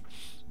with me.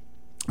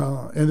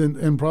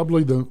 And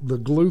probably the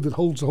glue that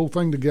holds the whole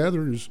thing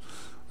together is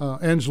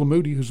Angela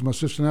Moody, who's my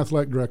assistant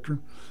athletic director,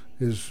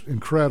 is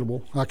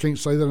incredible. I can't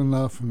say that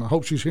enough, and I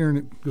hope she's hearing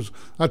it because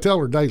I tell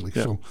her daily.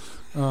 Yeah. So,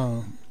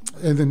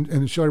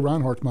 and Shelly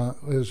Reinhardt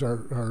is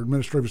our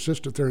administrative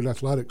assistant there at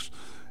athletics.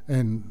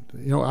 And,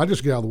 I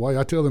just get out of the way.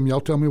 I tell them, y'all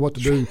tell me what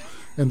to do,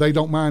 and they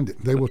don't mind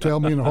it. They will tell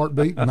me in a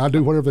heartbeat, and I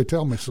do whatever they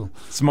tell me. So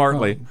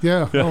smartly.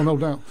 No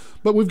doubt.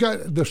 But we've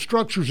got the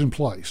structures in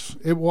place.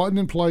 It wasn't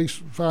in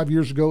place 5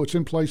 years ago. It's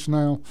in place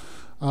now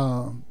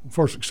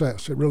for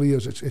success. It really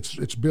is.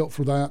 It's built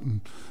for that,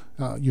 and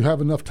you have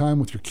enough time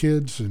with your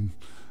kids, and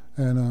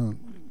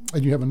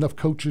you have enough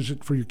coaches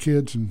for your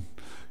kids. And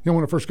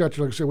when I first got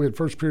here, like I said, we had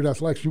first period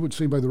athletics. You wouldn't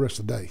see anybody the rest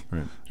of the day.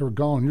 Right. They were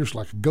gone. You're just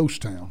like a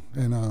ghost town.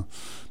 And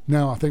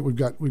now I think we've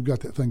got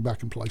that thing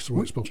back in place the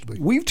way it's supposed to be.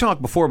 We've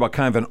talked before about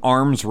kind of an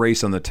arms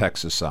race on the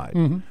Texas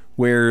side,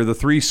 where the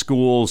three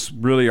schools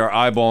really are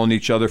eyeballing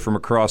each other from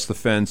across the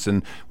fence,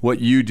 and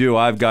what you do,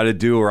 I've got to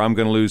do, or I'm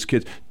going to lose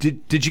kids.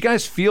 Did you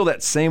guys feel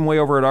that same way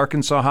over at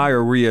Arkansas High,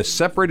 or were you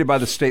separated by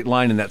the state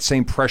line and that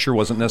same pressure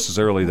wasn't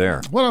necessarily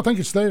there? Well, I think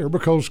it's there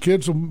because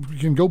kids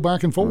can go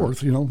back and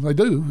forth. They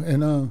do,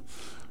 and.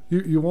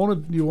 You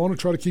want to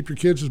try to keep your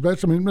kids as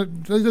best. I mean,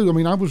 they do. I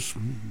mean, I was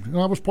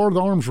part of the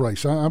arms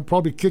race. I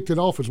probably kicked it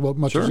off as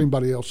much as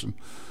anybody else. And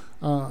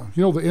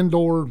the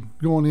indoor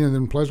going in,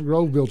 and Pleasant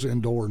Grove builds the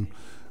indoor, and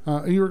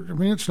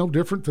it's no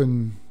different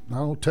than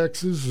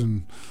Texas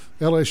and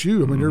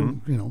LSU. I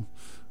mean,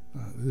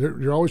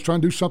 you're always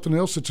trying to do something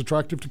else that's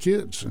attractive to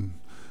kids, and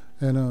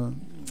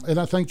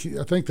I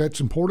think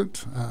that's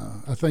important.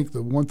 I think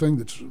the one thing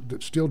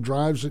that still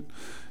drives it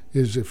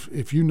is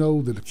if you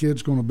know that a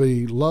kid's going to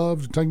be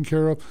loved and taken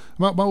care of.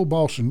 My old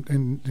boss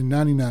in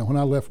 99, when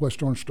I left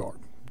West Orange Star,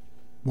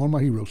 one of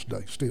my heroes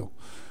today still,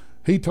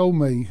 he told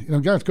me,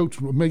 guy's coached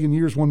a million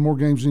years, won more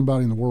games than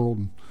anybody in the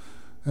world.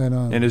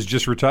 And is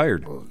just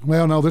retired.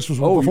 Well, no, this was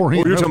before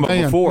him. You're talking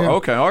about before. Yeah.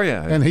 Okay, oh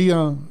yeah. And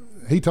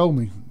he told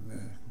me,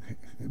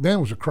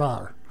 Dan was a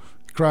crier.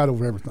 He cried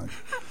over everything.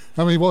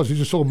 I mean, he was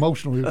just so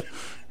emotional.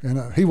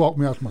 He walked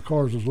me out to my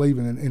car as I was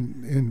leaving,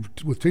 and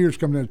with tears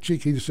coming down his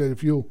cheek, he just said,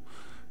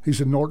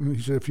 Norton,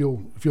 if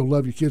you'll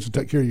love your kids and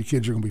take care of your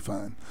kids, you're going to be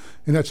fine.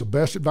 And that's the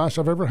best advice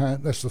I've ever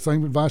had. That's the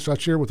same advice I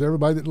share with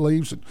everybody that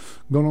leaves and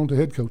going on to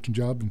head coaching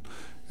job.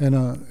 And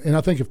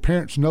I think if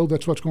parents know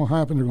that's what's going to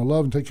happen, they're going to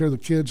love and take care of the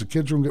kids are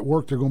going to get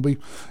work. They're going to be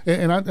 –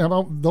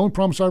 the only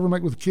promise I ever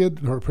make with a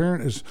kid or a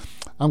parent is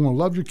I'm going to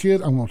love your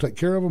kid. I'm going to take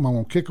care of them. I'm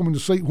going to kick them in the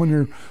seat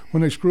when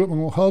they screw up. I'm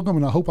going to hug them,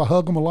 and I hope I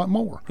hug them a lot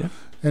more. Yeah.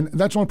 And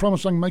that's the only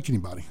promise I can make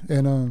anybody.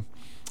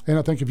 And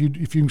I think if you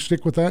can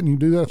stick with that and you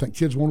do that, I think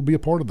kids want to be a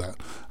part of that.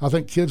 I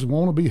think kids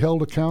want to be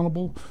held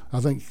accountable. I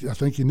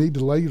think you need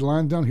to lay your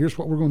line down. Here's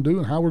what we're going to do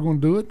and how we're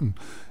going to do it,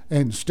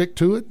 and stick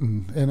to it.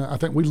 And I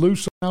think we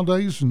lose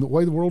nowadays in the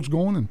way the world's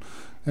going.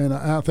 And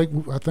I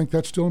think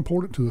that's still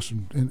important to us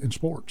in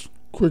sports.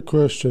 Quick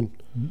question: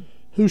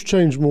 Who's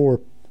changed more,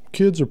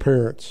 kids or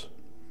parents?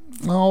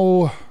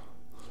 Oh,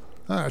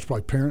 that's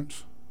probably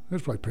parents.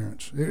 Let's play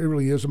parents. It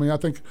really is. I mean, I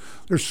think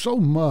there's so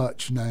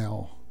much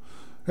now.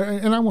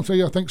 And I won't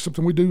say I think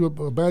something we do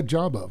a bad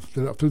job of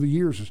through the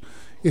years is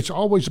it's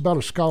always about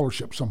a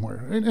scholarship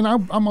somewhere. And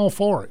I'm all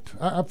for it.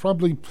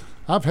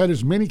 I've had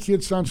as many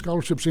kids sign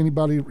scholarships as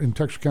anybody in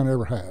Texarkana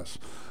ever has.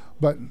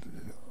 But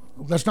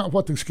that's not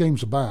what this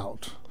game's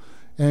about.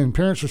 And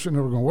parents are sitting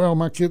there going, well,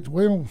 my kid,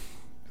 well,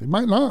 they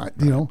might not,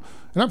 you know.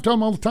 And I've told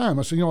them all the time.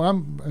 I said, you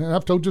know,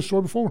 I've told this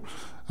story before.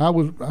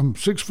 I'm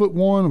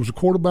 6'1". I was a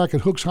quarterback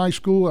at Hooks High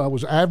School. I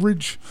was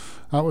average.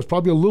 I was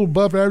probably a little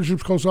above average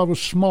because I was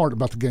smart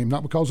about the game,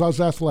 not because I was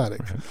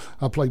athletic. Right.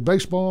 I played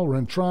baseball,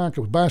 ran track,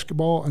 I was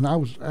basketball, and I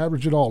was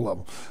average at all of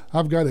them.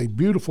 I've got a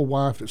beautiful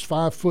wife that's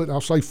 5 foot,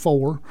 I'll say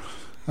 4.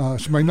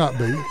 She may not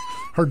be.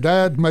 Her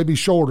dad may be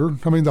shorter.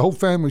 I mean, the whole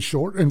family's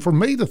short. And for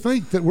me to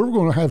think that we're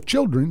going to have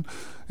children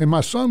and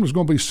my son was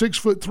going to be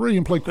 6'3"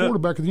 and play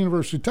quarterback at the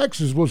University of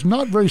Texas was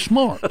not very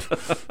smart.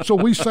 So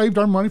we saved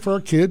our money for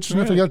our kids,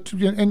 and,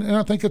 and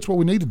I think that's what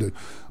we need to do.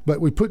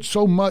 But we put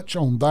so much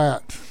on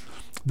that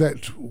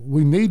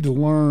we need to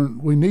learn.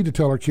 We need to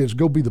tell our kids,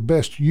 go be the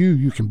best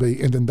you can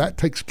be, and then that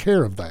takes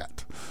care of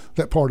that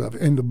part of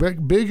it. And the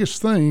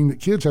biggest thing that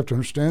kids have to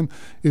understand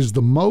is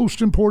the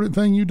most important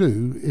thing you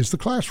do is the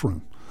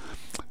classroom.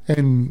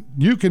 And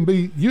you can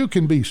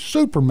be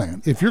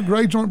Superman. If your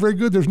grades aren't very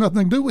good, there's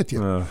nothing to do with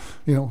you.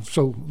 You know,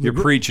 so you're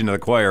preaching to the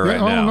choir right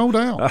now. No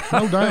doubt,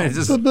 no doubt.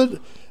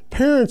 But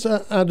parents,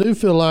 I do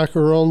feel like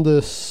are on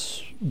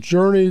this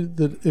journey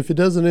that if it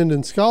doesn't end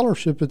in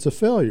scholarship, it's a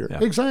failure. Yeah.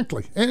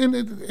 Exactly.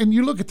 And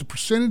you look at the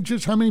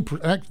percentages. How many?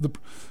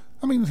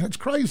 I mean, it's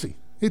crazy.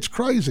 It's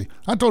crazy.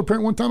 I told a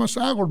parent one time, I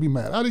said, I ought to be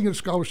mad. I didn't get a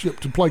scholarship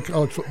to play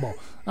college football.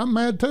 I'm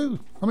mad too.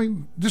 I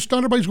mean, just not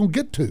everybody's going to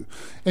get to.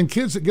 And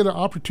kids that get an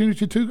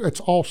opportunity to, that's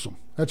awesome.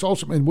 That's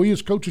awesome. And we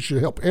as coaches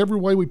should help every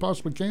way we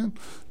possibly can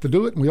to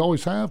do it, and we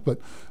always have.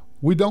 But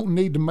we don't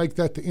need to make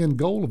that the end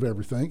goal of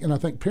everything. And I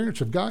think parents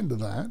have gotten to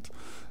that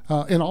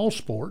in all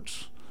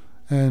sports.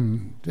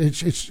 And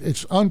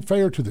it's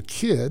unfair to the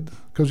kid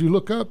because you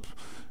look up,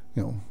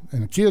 you know,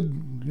 and a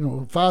kid, you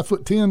know,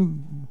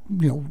 5'10",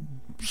 you know,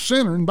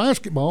 center in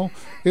basketball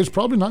is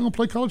probably not going to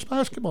play college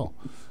basketball.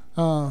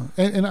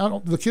 And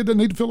the kid doesn't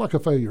need to feel like a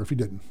failure if he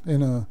didn't.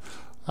 And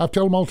I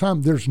tell them all the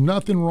time, there's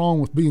nothing wrong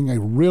with being a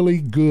really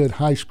good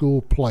high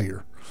school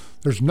player.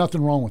 There's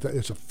nothing wrong with that.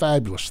 It's a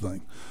fabulous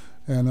thing.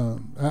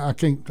 And I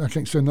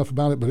can't say enough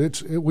about it, but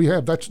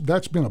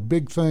that's been a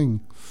big thing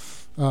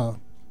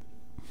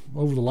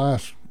over the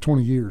last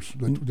 20 years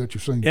that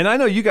you've seen. And I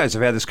know you guys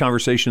have had this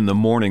conversation in the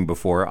morning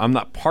before. I'm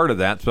not part of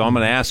that, so I'm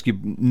going to ask you,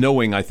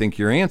 knowing I think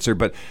your answer.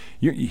 But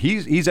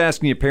he's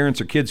asking you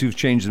parents or kids who've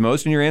changed the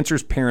most, and your answer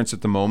is parents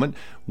at the moment.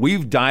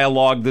 We've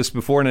dialogued this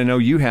before, and I know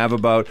you have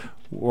about,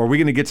 are we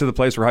going to get to the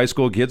place where high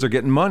school kids are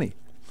getting money?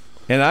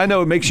 And I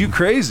know it makes you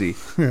crazy,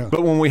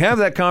 but when we have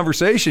that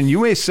conversation, you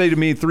may say to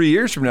me 3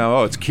 years from now,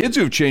 oh, it's kids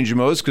who have changed the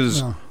most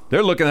because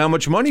they're looking at how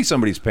much money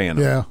somebody's paying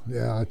them.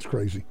 Yeah, it's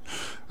crazy.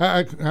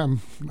 I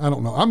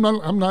don't know. I'm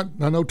not.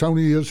 I know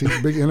Tony is. He's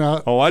a big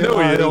oh, I know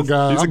he is.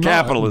 Guy. He's a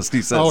capitalist.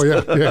 He says. Oh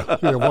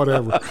yeah,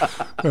 whatever.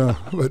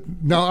 But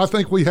no, I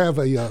think we have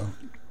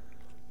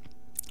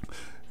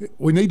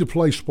we need to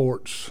play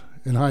sports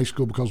in high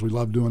school because we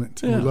love doing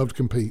it. And we love to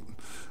compete.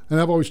 And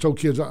I've always told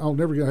kids, I'll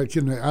never get a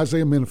kid.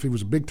 Isaiah Menifee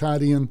was a big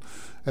tight end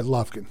at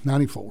Lufkin,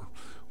 94.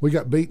 We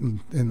got beaten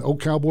in Old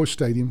Cowboy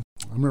Stadium.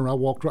 I remember I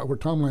walked right where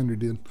Tom Landry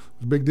did. It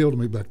was a big deal to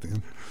me back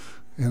then.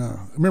 And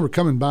I remember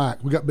coming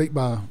back. We got beat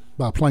by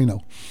Plano.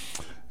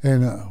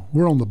 And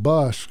we're on the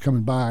bus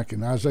coming back,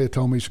 and Isaiah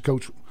told me, he said,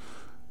 Coach,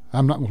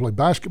 I'm not going to play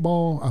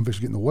basketball. I'm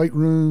just getting in the weight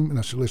room. And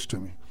I said, listen to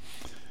me.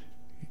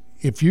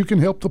 If you can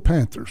help the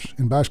Panthers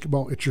in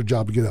basketball, it's your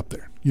job to get up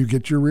there. You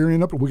get your rear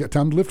end up. We got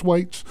time to lift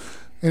weights.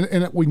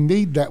 And we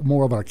need that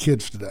more of our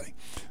kids today,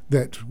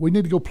 that we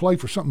need to go play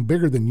for something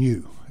bigger than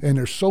you. And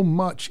there's so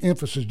much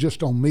emphasis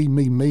just on me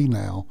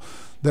now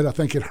that I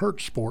think it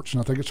hurts sports, and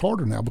I think it's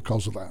harder now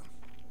because of that.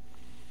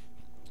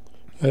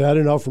 Hey, I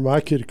didn't offer my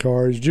kid a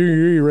car. His junior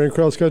year, he ran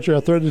cross country.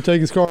 I threatened to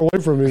take his car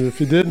away from him if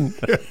he didn't.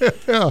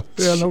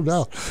 yeah, no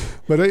doubt.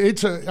 But I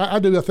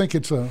think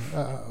it's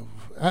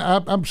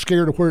I'm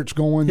scared of where it's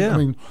going. Yeah. I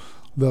mean,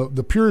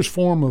 the purest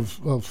form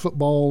of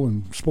football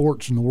and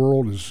sports in the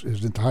world is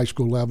at the high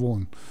school level,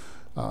 and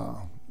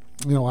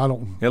I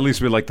don't. At least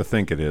we like to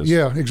think it is.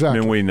 Yeah, exactly.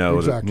 I mean, we know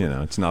exactly.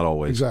 that it's not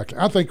always. Exactly.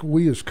 I think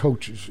we as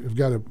coaches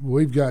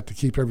we've got to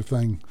keep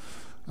everything.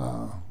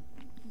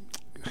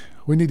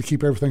 We need to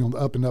keep everything on the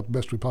up and up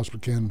best we possibly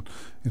can,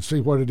 and see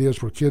what it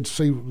is where kids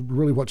see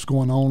really what's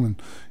going on.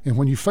 And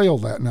when you fail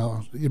that,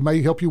 now it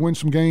may help you win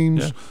some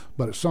games,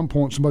 but at some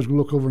point somebody's going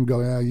to look over and go,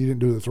 yeah, you didn't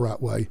do it the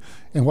right way.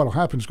 And what will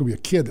happen is going to be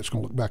a kid that's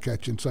going to look back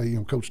at you and say,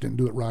 Coach didn't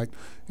do it right,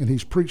 and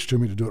he's preached to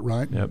me to do it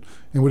right. Yep.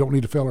 And we don't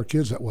need to fail our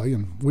kids that way.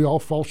 And we all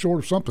fall short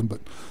of something, but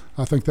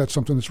I think that's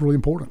something that's really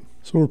important.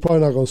 So we're probably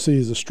not going to see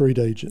you as a street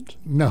agent.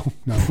 No,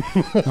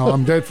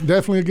 I'm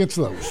definitely against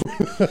those.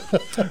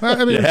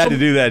 I mean, you had to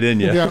do that,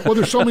 didn't you? Yeah. Well,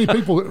 there's so many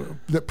people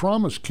that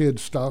promise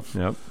kids stuff.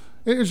 Yep.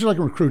 It's just like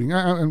recruiting.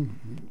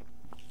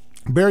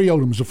 Barry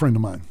Odom's a friend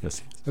of mine.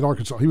 Yes. At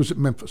Arkansas. He was at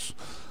Memphis.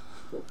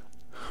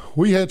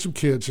 we had some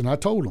kids, and I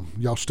told them,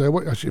 y'all stay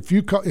away. I said,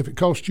 if it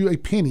costs you a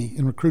penny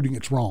in recruiting,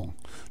 it's wrong.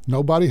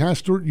 Nobody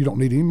has to. You don't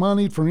need any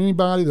money from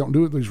anybody. They don't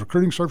do it. These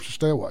recruiting services,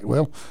 stay away.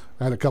 Well,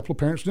 I had a couple of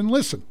parents didn't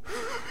listen,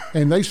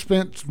 and they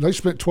spent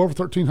 $1,200 or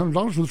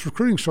 $1,300 with this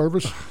recruiting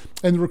service,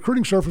 and the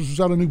recruiting service was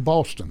out of New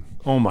Boston.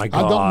 Oh my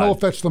God! I don't know if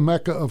that's the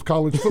mecca of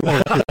college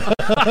football,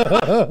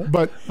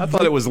 but I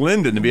thought it was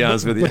Linden, to be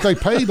honest with you. But they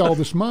paid all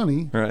this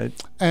money, right?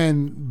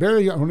 And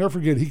Barry, I'll never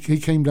forget. He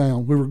came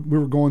down. We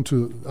were going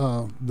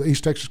to the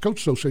East Texas Coach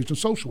Association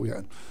social we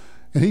had,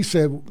 and he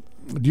said,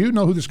 do you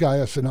know who this guy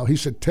is? I said, no. He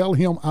said, tell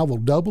him I will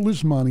double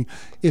his money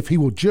if he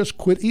will just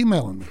quit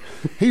emailing me.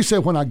 He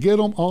said, when I get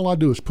them, all I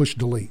do is push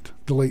delete.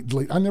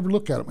 I never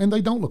look at them, and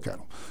they don't look at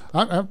them.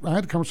 I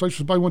had a conversation with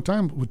somebody one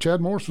time with Chad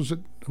Morris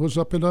was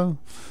up in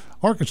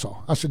Arkansas.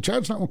 I said,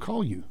 Chad's not going to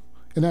call you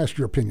and ask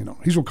your opinion on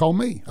it. He's going to call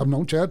me. I've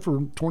known Chad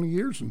for 20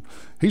 years, and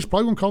he's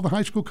probably going to call the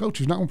high school coach.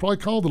 He's not going to probably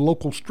call the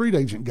local street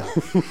agent guy,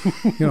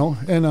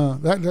 and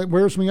that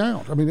wears me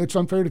out. I mean, it's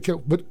unfair to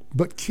kill.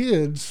 But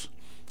kids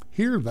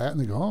hear that and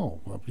they go,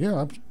 oh, well,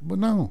 yeah, but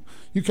no,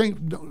 you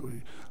can't.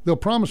 They'll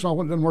promise all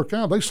when it doesn't work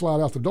out. They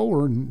slide out the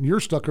door, and you're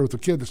stuck there with a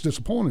kid that's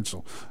disappointed.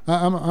 So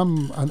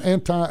I'm an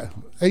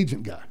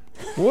anti-agent guy.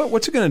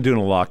 What's it going to do in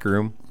a locker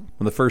room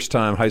when the first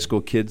time high school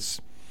kids,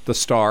 the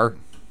star,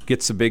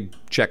 gets a big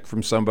check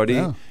from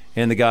somebody,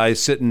 and the guy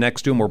sitting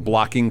next to him or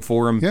blocking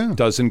for him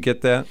doesn't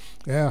get that?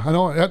 Yeah, I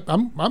know.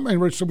 I'm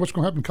ready to say what's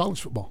going to happen in college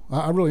football.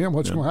 I really am.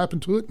 What's going to happen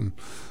to it? And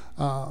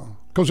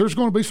because there's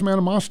going to be some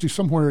animosity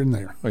somewhere in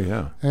there. Oh,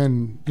 yeah.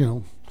 And,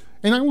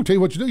 and I won't tell you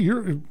what you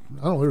do.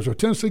 I don't know, there's a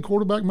Tennessee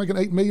quarterback making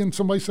 $8 million,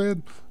 somebody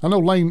said. I know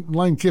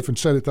Lane Kiffin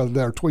said it the other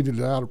day or tweeted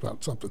it out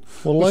about something.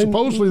 Well,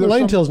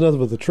 Lane tells nothing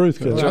but the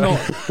truth. I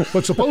know.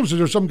 But supposedly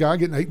there's some guy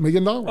getting $8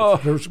 million.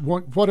 There's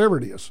whatever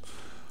it is.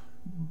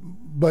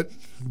 But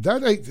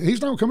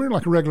he's not going to come in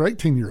like a regular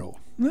 18-year-old.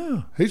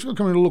 No. He's going to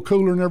come in a little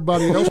cooler than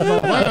everybody else.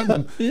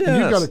 And you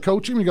got to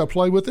coach him. You got to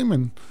play with him.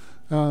 And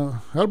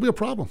that'll be a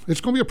problem. It's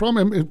going to be a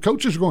problem. And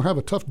coaches are going to have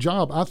a tough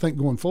job, I think,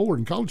 going forward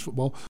in college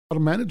football to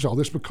manage all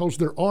this because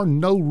there are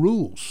no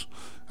rules.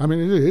 I mean,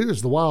 it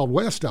is the Wild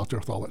West out there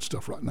with all that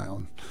stuff right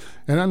now.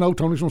 And I know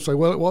Tony's going to say,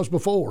 well, it was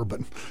before,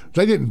 but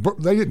they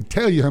didn't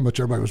tell you how much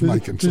everybody was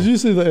making. Did you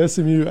see the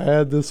SMU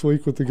ad this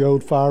week with the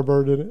gold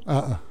Firebird in it?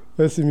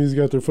 SMU's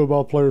got their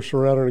football players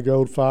surrounding a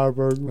gold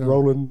Firebird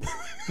rolling.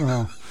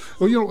 Well,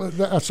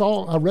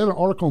 I read an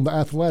article in The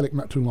Athletic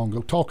not too long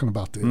ago talking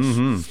about this.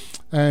 Mm-hmm.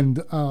 And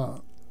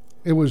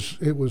it was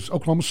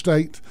Oklahoma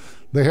State.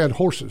 They had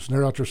horses, and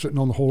they're out there sitting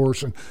on the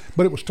horse.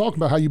 But it was talking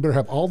about how you better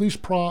have all these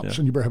props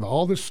and you better have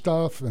all this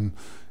stuff. And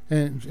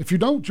if you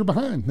don't, you're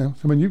behind. Now,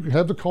 I mean, you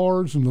have the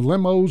cars and the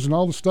limos and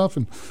all the stuff.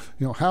 And,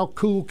 how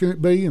cool can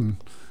it be? And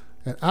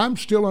I'm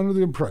still under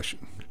the impression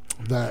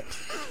that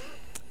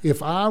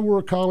if I were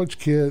a college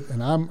kid,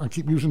 and I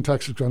keep using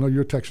Texas because I know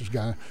you're a Texas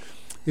guy,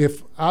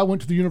 if I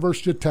went to the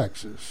University of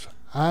Texas,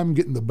 I'm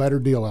getting the better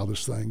deal out of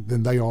this thing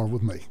than they are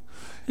with me.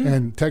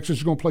 And Texas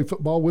is going to play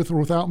football with or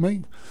without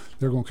me.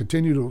 They're going to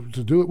continue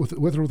to do it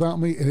with or without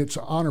me, and it's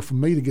an honor for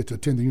me to get to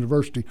attend the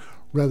university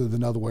rather than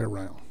the other way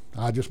around.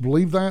 I just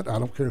believe that. I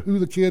don't care who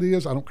the kid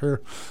is. I don't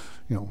care,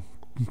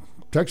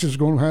 Texas is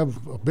going to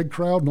have a big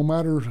crowd no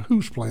matter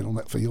who's playing on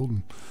that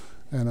field.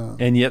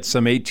 And yet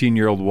some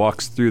 18-year-old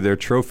walks through their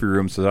trophy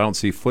room so I don't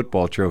see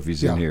football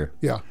trophies in here.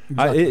 Yeah,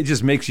 exactly. It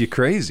just makes you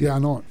crazy. Yeah, I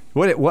know it.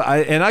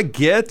 And I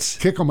get...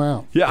 Kick them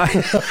out. Yeah.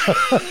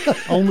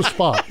 On the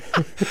spot.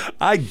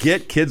 I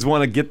get kids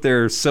want to get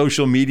their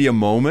social media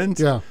moment.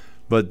 Yeah.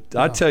 But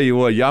I tell you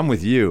what, I'm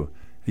with you.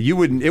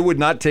 It would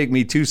not take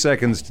me 2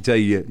 seconds to tell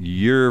you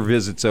your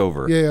visit's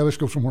over. Yeah, let's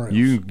go somewhere else.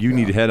 You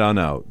need to head on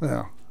out.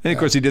 Yeah. And, of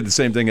course, he did the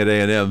same thing at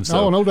A&M.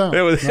 So no doubt.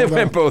 It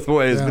went both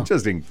ways, but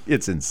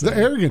it's insane. The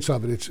arrogance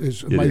of it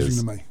is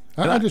amazing to me.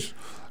 I just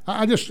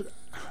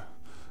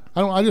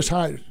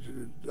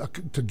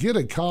to get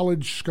a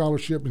college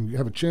scholarship and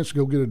have a chance to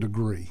go get a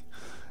degree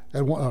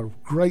at a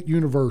great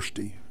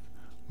university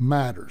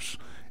matters.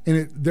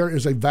 And there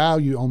is a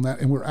value on that,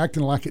 and we're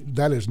acting like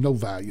that is no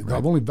value.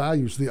 Right. The only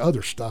value is the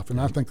other stuff,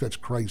 and I think that's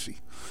crazy.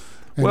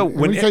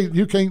 And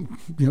you can't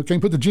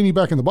put the genie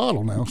back in the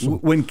bottle now. So.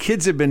 When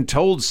kids have been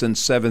told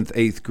since 7th,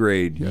 8th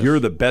grade, you're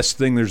the best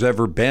thing there's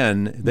ever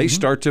been, they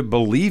start to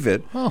believe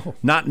it,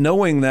 not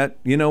knowing that,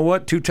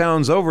 2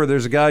 towns over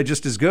there's a guy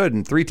just as good,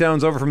 and 3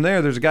 towns over from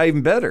there there's a guy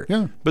even better.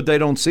 Yeah. But they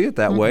don't see it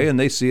that way, and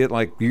they see it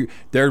like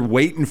they're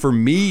waiting for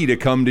me to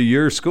come to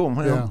your school.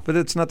 But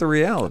it's not the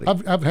reality.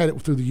 I've had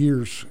it through the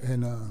years,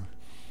 and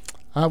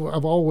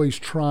I've always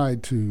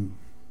tried to,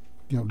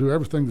 do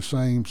everything the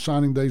same.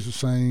 Signing day's the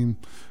same.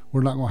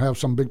 We're not going to have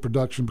some big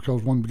production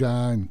because one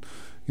guy, and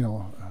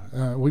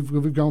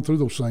we've gone through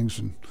those things,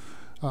 and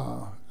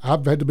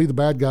I've had to be the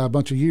bad guy a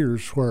bunch of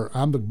years where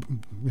I'm the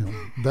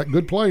that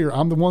good player.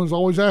 I'm the one that's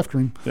always after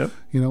him. Yep.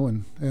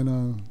 And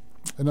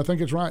I think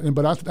it's right.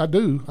 But I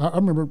do. I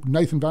remember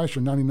Nathan Vasher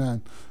in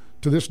 '99.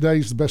 To this day,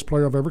 he's the best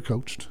player I've ever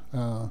coached,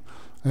 and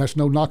that's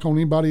no knock on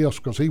anybody else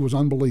because he was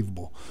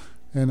unbelievable.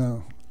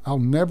 And I'll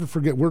never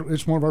forget.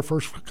 It's one of our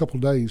first couple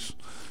of days.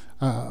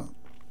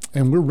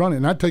 and we're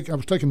running. And I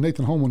was taking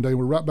Nathan home one day.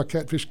 We're right by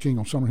Catfish King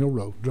on Summer Hill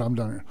Road, driving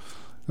down there.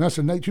 And I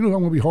said, Nate, you know who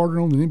I'm going to be harder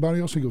on than anybody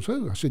else? He goes,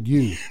 who? I said,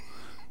 you.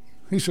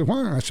 He said,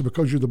 why? I said,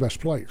 because you're the best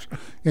players.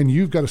 And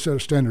you've got to set a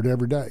standard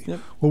every day. Yep.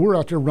 Well, we're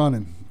out there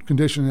running,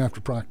 conditioning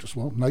after practice.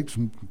 Well, Nate's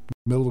in the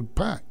middle of the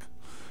pack.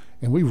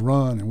 And we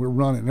run, and we're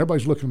running. And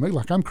everybody's looking at me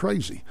like I'm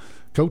crazy.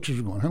 Coaches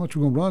are going, how much are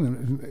we going to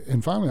run?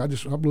 And finally, I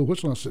blew a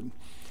whistle and I said,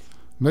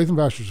 Nathan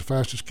Vasser's the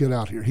fastest kid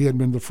out here. He hadn't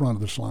been to the front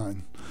of this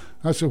line.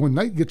 I said, when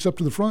Nate gets up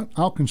to the front,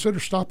 I'll consider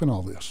stopping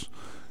all this.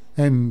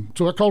 And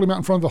so I called him out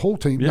in front of the whole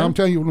team. Yeah. Now I'm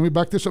telling you, let me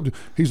back this up.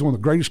 He's one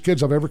of the greatest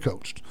kids I've ever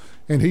coached.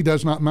 And he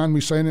does not mind me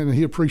saying it, and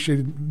he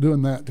appreciated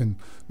doing that. And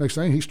next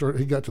thing, he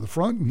got to the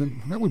front,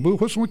 and then we blew a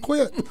whistle and we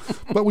quit.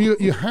 But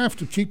you have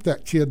to keep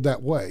that kid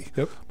that way.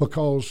 Yep.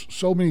 Because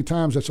so many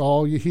times that's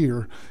all you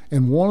hear.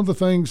 And one of the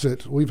things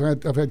that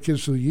I've had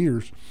kids through the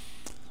years,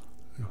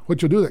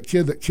 what you'll do, that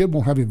kid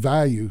won't have any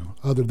value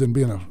other than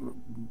being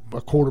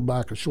a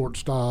quarterback, a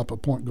shortstop, a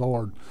point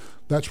guard.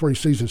 That's where he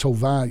sees his whole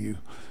value.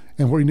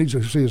 And where he needs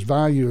to see his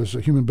value as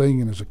a human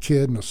being and as a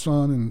kid and a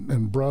son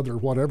and brother,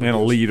 whatever. And a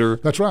leader.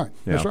 That's right.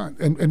 Yeah. That's right.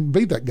 And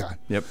be that guy.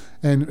 Yep.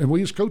 And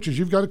we as coaches,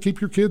 you've got to keep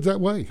your kids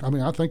that way. I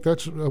mean, I think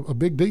that's a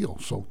big deal.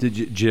 So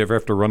Did you ever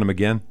have to run them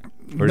again?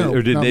 Or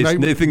did no,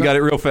 Nathan got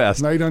it real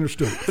fast? Nate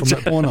understood it from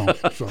that point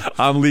on. So.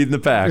 I'm leading the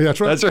pack. Yeah, that's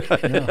right.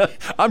 That's right. Yeah.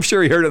 I'm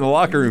sure he heard it in the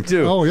locker room,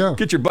 too. Oh, yeah.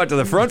 Get your butt to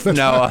the front from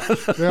now on.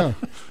 Yeah.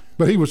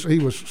 But he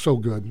was so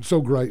good,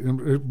 so great,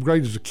 and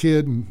great as a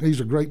kid, and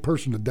he's a great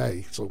person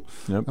today. So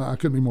Yep. I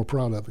couldn't be more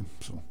proud of him.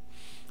 So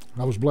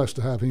I was blessed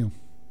to have him.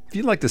 If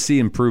you'd like to see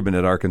improvement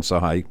at Arkansas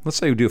High, let's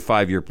say we do a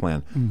 5-year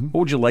plan. Mm-hmm. What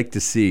would you like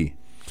to see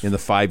in the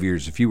 5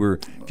 years if you were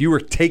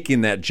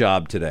taking that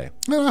job today?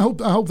 And I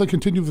hope they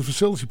continue the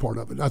facility part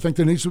of it. I think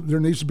there needs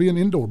to be an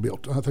indoor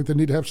built. I think they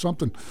need to have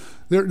something.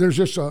 There's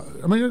just I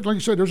mean, like you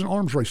said, there's an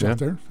arms race out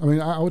there. I mean,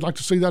 I would like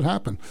to see that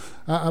happen.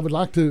 I would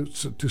like to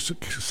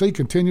see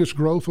continuous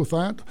growth with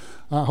that.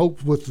 I hope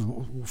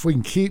if we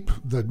can keep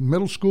the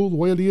middle school the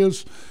way it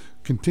is,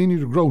 continue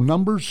to grow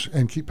numbers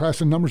and keep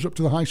passing numbers up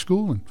to the high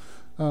school,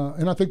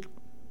 and I think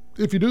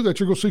if you do that,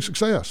 you're going to see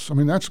success. I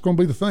mean, that's going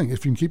to be the thing.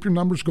 If you can keep your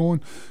numbers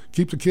going,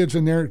 keep the kids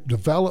in there,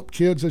 develop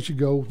kids as you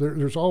go.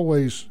 There's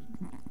always,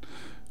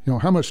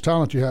 how much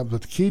talent you have,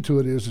 but the key to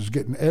it is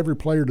getting every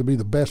player to be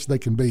the best they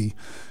can be.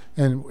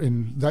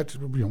 And that's,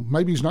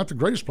 maybe he's not the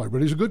greatest player,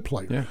 but he's a good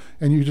player. Yeah.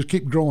 And you just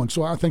keep growing.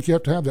 So I think you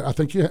have to have that. I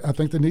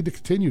think they need to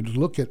continue to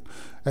look at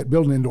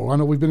building indoor. I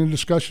know we've been in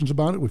discussions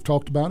about it. We've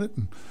talked about it,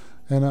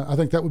 and I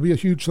think that would be a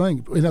huge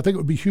thing. And I think it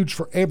would be huge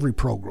for every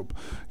program.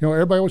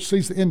 Everybody always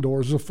sees the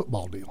indoors as a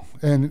football deal.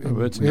 And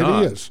it's it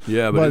not. is.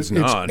 Yeah, but it's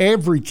not. It's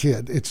every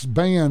kid. It's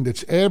band.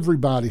 It's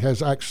everybody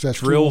has access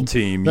to Drill them.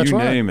 team, That's you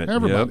right, name it.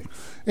 everybody.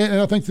 Yep.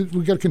 And I think that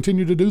we've got to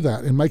continue to do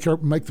that and make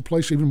the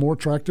place even more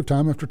attractive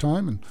time after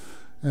time.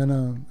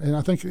 And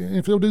I think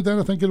if they'll do that,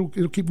 I think it'll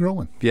keep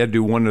growing. If you had to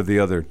do one or the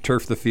other,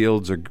 turf the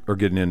fields or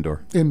get an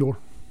indoor? Indoor.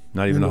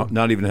 Not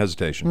even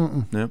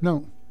hesitation. Yeah.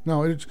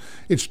 No,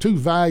 it's too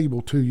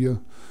valuable to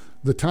you.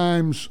 The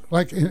times,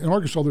 like in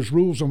Arkansas, there's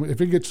rules on if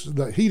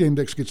the heat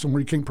index gets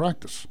somewhere, you can't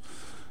practice.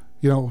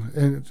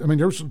 And I mean,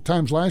 there were some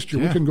times last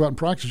year we couldn't go out and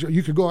practice.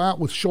 You could go out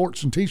with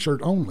shorts and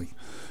T-shirt only,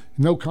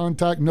 no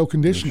contact, no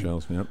conditioning. No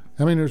shells, yep.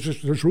 I mean,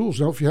 there's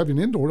rules. Now, if you have an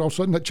indoor, all of a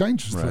sudden that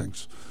changes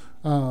things,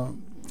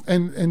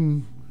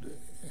 and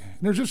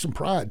there's just some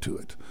pride to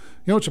it.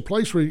 It's a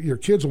place where your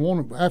kids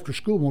will after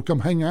school want to come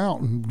hang out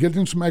and get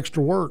in some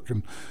extra work,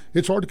 and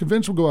it's hard to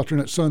convince them to go out there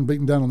in that sun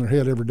beating down on their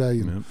head every day.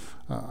 And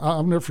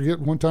I'll never forget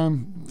one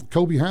time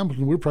Kobe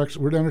Hamilton, we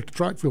were down at the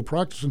track field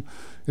practicing,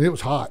 and it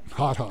was hot.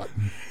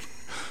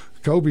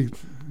 Kobe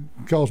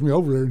calls me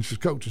over there and says,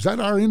 "Coach, is that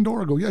our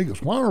indoor?" I go, "Yeah." He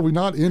goes, "Why are we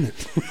not in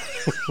it?"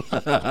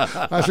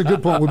 I said,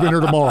 "Good point. We've been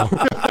here tomorrow."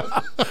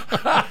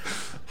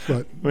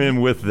 But,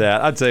 and with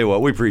that, I'll tell you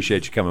what, we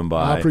appreciate you coming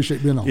by. I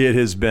appreciate being on. It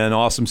has been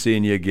awesome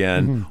seeing you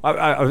again.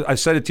 Mm-hmm. I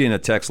said it to you in a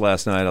text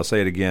last night. I'll say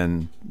it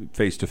again,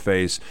 face to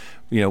face.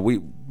 You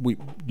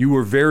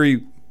were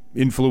very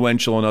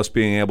influential in us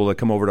being able to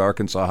come over to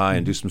Arkansas High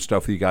and do some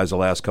stuff with you guys the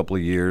last couple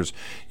of years.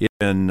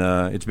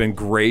 It's been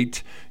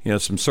great.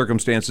 Some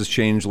circumstances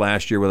changed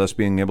last year with us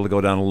being able to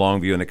go down to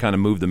Longview, and it kind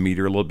of moved the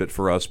meter a little bit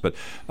for us. But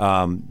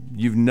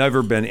you've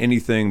never been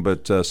anything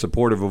but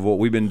supportive of what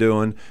we've been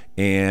doing,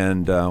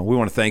 and we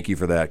want to thank you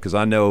for that, because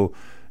I know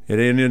it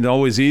ain't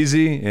always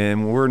easy,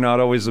 and we're not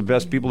always the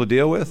best people to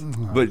deal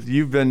with, but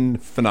you've been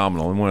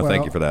phenomenal, and we want to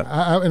thank you for that.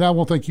 I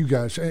want to thank you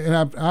guys. And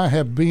I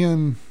have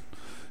been,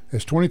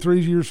 as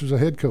 23 years as a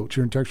head coach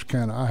here in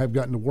Texarkana, I have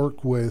gotten to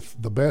work with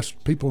the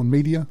best people in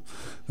media.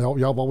 Y'all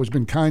have always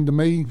been kind to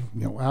me.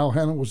 Al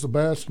Hanna was the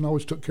best and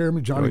always took care of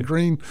me, Johnny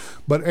Green.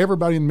 But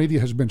everybody in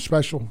media has been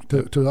special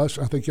to us.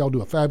 I think y'all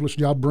do a fabulous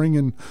job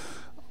bringing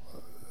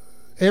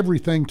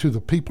everything to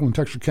the people in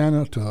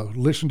Texarkana to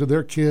listen to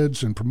their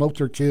kids and promote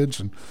their kids.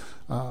 And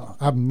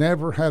I've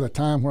never had a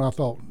time where I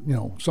thought,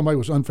 somebody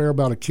was unfair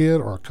about a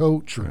kid or a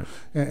coach.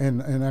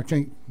 And I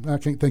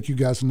can't thank you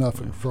guys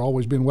enough for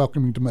always being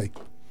welcoming to me.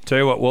 Tell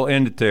you what, we'll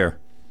end it there.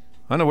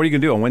 I know. What are you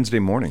going to do on Wednesday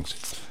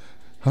mornings?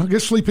 I'll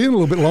get sleep in a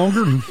little bit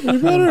longer. And, You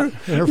better.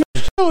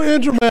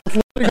 Interim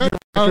athletic.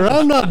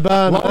 I'm not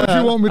buying as long that. as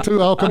you want me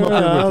to, I'll come up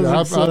here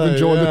with you. I've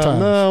enjoyed the time.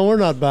 No, we're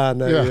not buying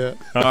that yet.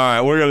 All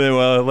right, we're going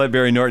to let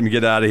Barry Norton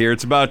get out of here.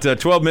 It's about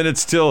 12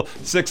 minutes till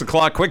 6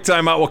 o'clock. Quick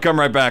timeout. We'll come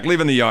right back.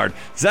 Leaving the yard.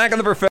 Zach and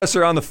the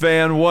Professor on the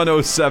Fan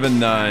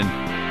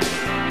 107.9.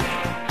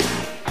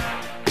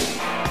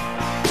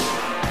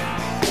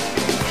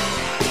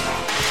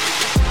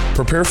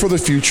 Prepare for the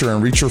future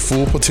and reach your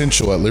full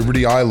potential at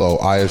Liberty ILO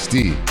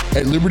ISD.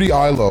 At Liberty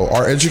ILO,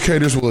 our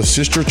educators will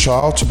assist your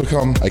child to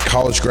become a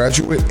college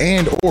graduate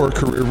and or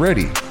career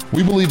ready.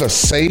 We believe a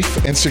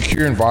safe and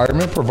secure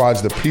environment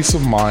provides the peace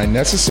of mind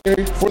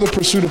necessary for the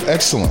pursuit of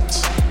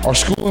excellence. Our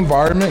school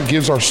environment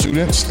gives our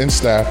students and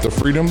staff the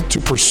freedom to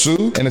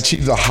pursue and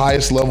achieve the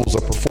highest levels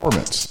of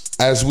performance.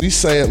 As we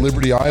say at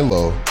Liberty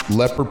ILO,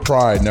 leopard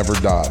pride never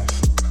dies.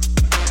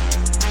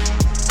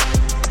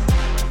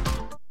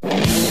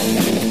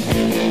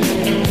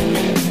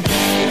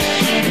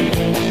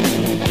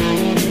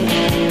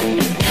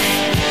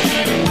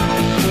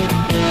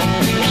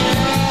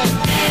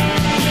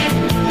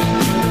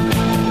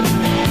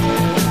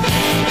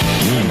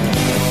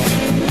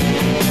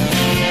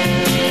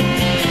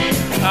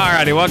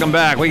 Alrighty, welcome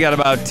back. We got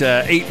about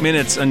 8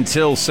 minutes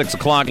until 6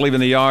 o'clock.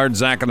 Leaving the yard.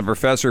 Zach and the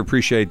Professor.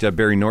 Appreciate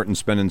Barry Norton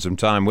spending some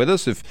time with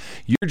us. If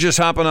you're just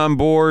hopping on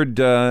board,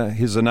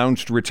 his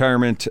announced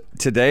retirement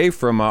today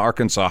from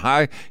Arkansas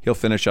High. He'll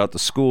finish out the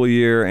school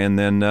year and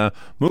then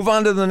move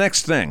on to the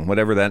next thing,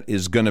 whatever that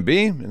is going to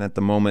be. And at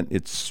the moment,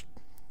 it's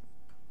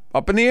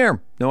up in the air.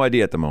 No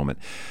idea at the moment.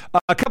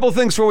 A couple of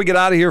things before we get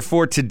out of here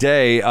for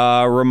today.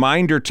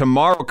 Reminder,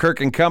 tomorrow, Kirk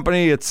and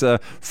Company. It's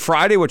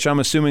Friday, which I'm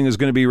assuming is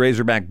going to be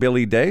Razorback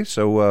Billy Day.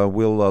 So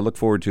we'll look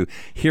forward to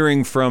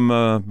hearing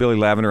from Billy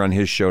Lavender on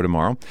his show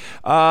tomorrow.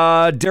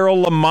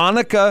 Daryl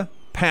LaMonica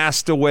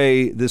passed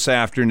away this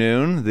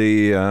afternoon.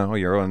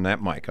 You're on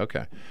that mic.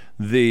 Okay.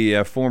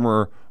 The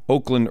former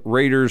Oakland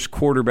Raiders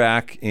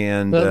quarterback.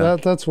 And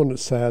that's when it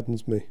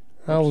saddens me.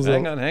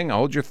 Hang on.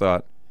 Hold your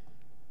thought.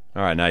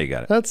 All right, now you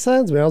got it. That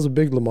saddens me. I was a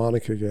big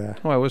LaMonica guy.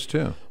 Oh, I was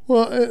too.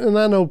 Well, and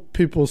I know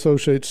people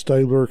associate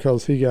Stabler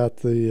because he got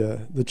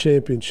the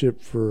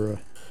championship for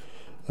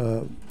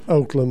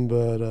Oakland,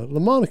 but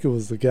LaMonica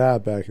was the guy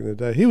back in the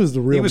day. He was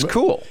the real. He was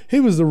cool. He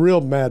was the real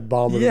Mad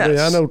Bomber. Yes. To me.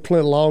 I know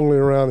Clint Longley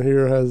around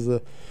here has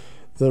the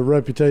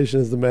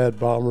reputation as the Mad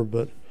Bomber,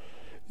 but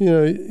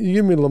you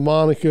give me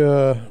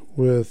LaMonica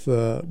with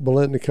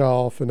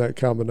Biletnikoff and that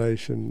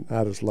combination.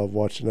 I just love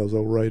watching those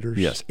old Raiders.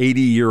 Yes,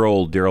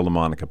 80-year-old Daryl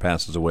LaMonica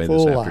passes away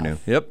this afternoon.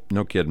 Yep,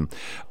 no kidding.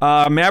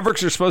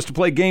 Mavericks are supposed to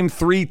play Game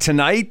 3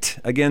 tonight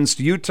against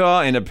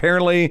Utah, and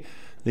apparently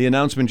the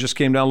announcement just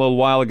came down a little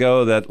while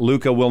ago that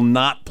Luka will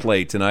not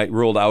play tonight,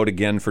 ruled out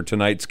again for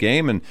tonight's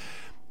game, and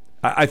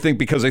I think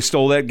because they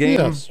stole that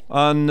game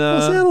on...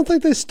 I don't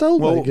think they stole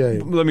that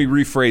game. Let me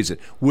rephrase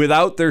it.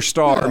 Without their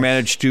star,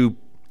 managed to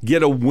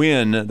get a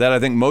win that I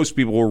think most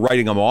people were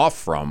writing them off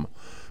from,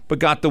 but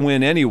got the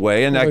win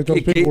anyway. And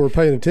people were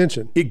paying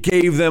attention. It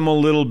gave them a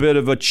little bit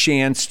of a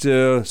chance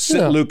to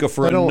sit Luka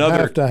for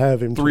another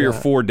 3 or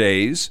 4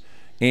 days,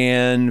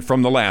 and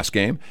from the last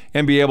game,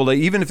 and be able to,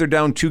 even if they're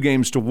down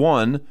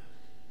 2-1,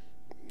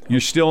 you're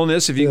still in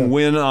this. If you can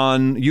win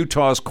on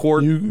Utah's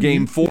court,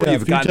 Game 4,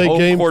 you've gotten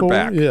home court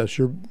back. Yes,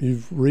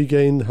 you've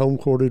regained home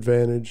court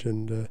advantage,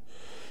 and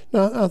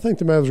no, I think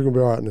the Mavs are going to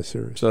be all right in this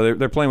series. So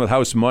they're playing with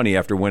house money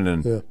after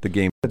winning the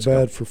game. It's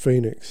bad for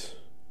Phoenix.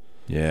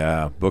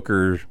 Yeah,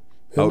 Booker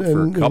out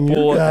for a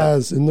couple.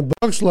 Guys, in the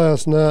Bucks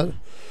last night,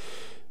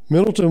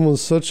 Middleton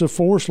was such a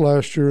force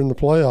last year in the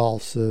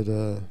playoffs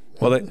that.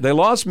 Well, they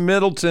lost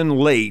Middleton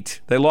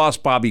late. They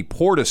lost Bobby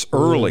Portis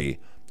early,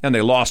 and they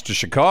lost to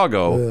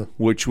Chicago,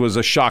 which was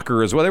a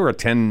shocker as well. They were a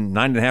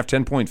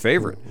 10-point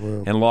favorite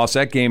and lost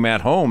that game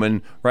at home.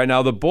 And right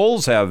now the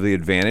Bulls have the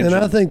advantage. And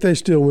I think they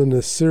still win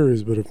this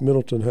series, but if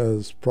Middleton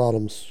has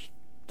problems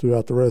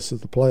throughout the rest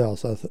of the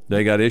playoffs,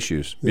 they got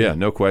issues. Yeah,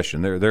 no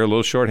question. They're a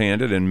little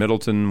shorthanded, and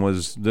Middleton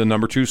was the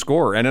number 2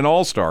 scorer and an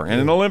All-Star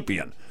and an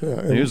Olympian.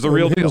 Yeah, he was the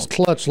real deal. He was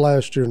clutch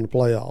last year in the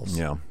playoffs.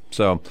 Yeah.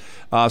 So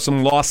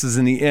some losses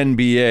in the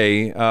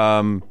NBA.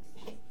 I'll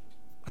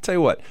tell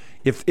you what.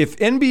 If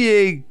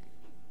NBA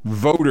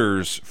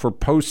voters for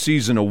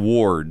postseason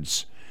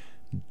awards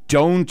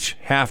don't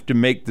have to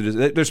make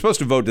they're supposed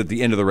to vote at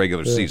the end of the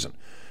regular season.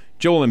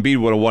 Joel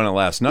Embiid would have won it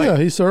last night. Yeah,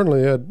 he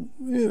certainly had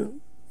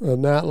a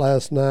night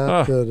last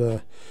night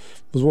that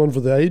was one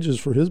for the ages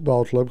for his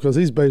ball club because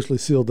he's basically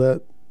sealed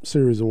that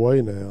series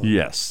away now.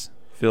 Yes.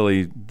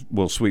 Philly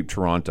will sweep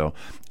Toronto.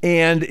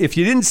 And if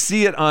you didn't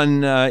see it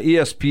on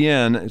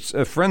ESPN,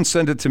 a friend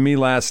sent it to me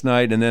last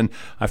night, and then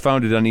I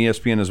found it on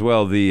ESPN as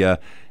well. The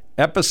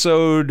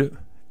episode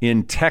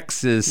in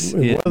Texas,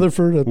 in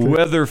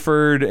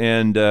Weatherford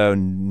and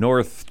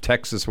Northeast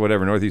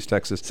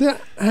Texas. See,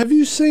 have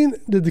you seen?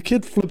 Did the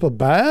kid flip a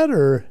bat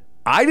or?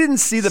 I didn't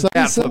see the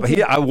bat flip.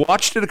 I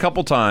watched it a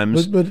couple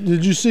times. But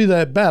did you see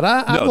that bat?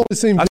 I've only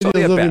seen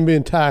videos of him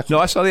being tackled. No,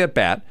 I saw the at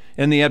bat,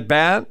 and the at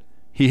bat,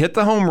 he hit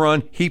the home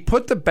run. He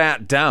put the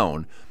bat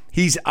down,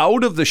 He's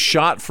out of the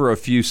shot for a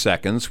few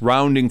seconds,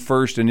 rounding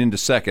first and into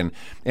second.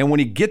 And when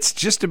he gets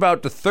just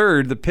about to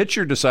third, the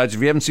pitcher decides,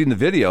 if you haven't seen the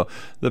video,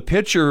 the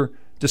pitcher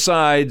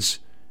decides,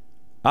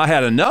 I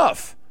had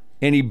enough.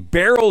 And he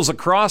barrels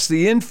across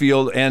the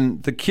infield,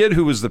 and the kid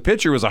who was the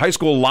pitcher was a high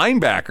school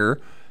linebacker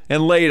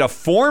and laid a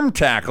form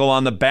tackle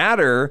on the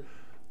batter,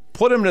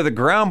 put him to the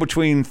ground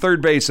between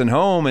third base and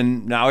home,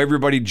 and now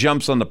everybody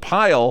jumps on the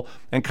pile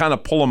and kind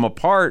of pull him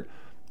apart.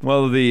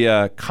 Well,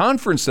 the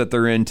conference that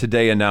they're in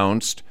today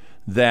announced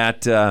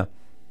that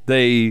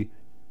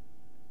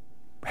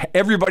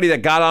everybody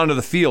that got onto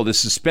the field is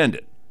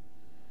suspended.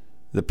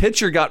 The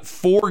pitcher got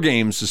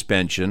 4-game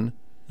suspension.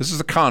 This is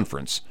the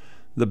conference.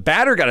 The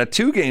batter got a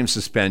 2-game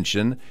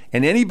suspension,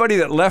 and anybody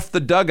that left the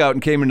dugout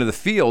and came into the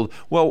field,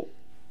 well,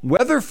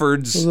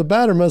 Weatherford's... Well, the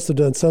batter must have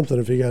done something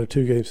if he got a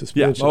 2-game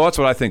suspension. Yeah, well, that's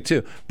what I think,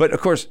 too. But,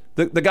 of course,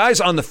 the guys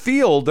on the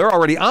field, they're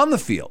already on the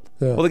field.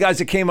 Yeah. Well, the guys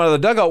that came out of the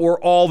dugout were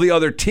all the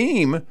other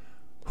team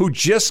who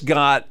just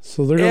got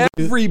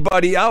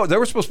everybody out. They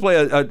were supposed to play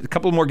a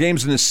couple more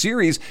games in this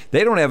series.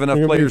 They don't have enough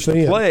players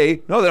to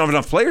play. No, they don't have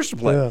enough players to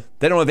play. Yeah.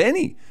 They don't have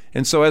any.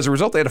 And so, as a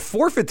result, they had to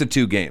forfeit the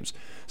 2 games.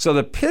 So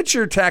the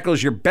pitcher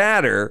tackles your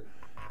batter,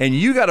 and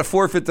you got to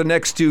forfeit the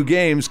next 2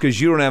 games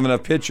because you don't have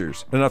enough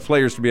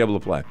players to be able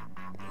to play.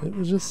 It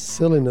was just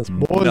silliness.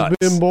 Boys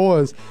being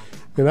boys.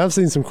 And I've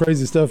seen some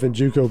crazy stuff in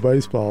JUCO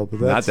baseball, but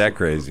that's not that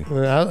crazy.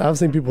 I've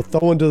seen people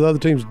throw into the other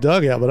team's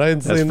dugout, but I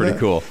didn't see that. That's pretty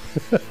cool.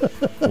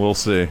 We'll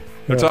see.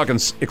 They're talking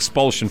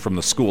expulsion from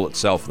the school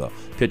itself, though.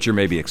 Pitcher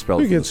may be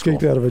expelled from the school. Who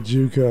gets kicked out of a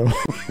JUCO?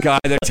 Guy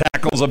that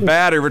tackles a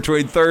batter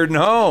between third and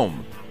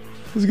home.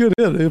 It's a good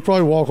hit. He'll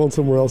probably walk on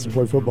somewhere else and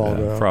play football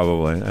now.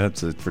 Probably.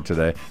 That's it for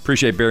today.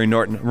 Appreciate Barry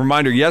Norton.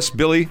 Reminder, yes,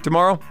 Billy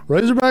tomorrow?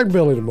 Razorback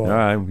Billy tomorrow.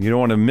 All right. You don't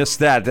want to miss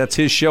that. That's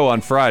his show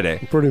on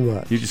Friday. Pretty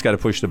much. You just got to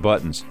push the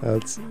buttons.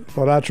 That's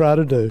what I try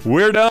to do.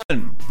 We're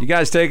done. You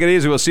guys take it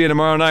easy. We'll see you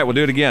tomorrow night. We'll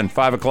do it again,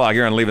 5 o'clock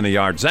here on Leaving the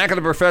Yard. Zach and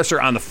the Professor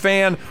on the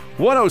Fan,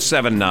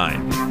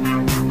 107.9.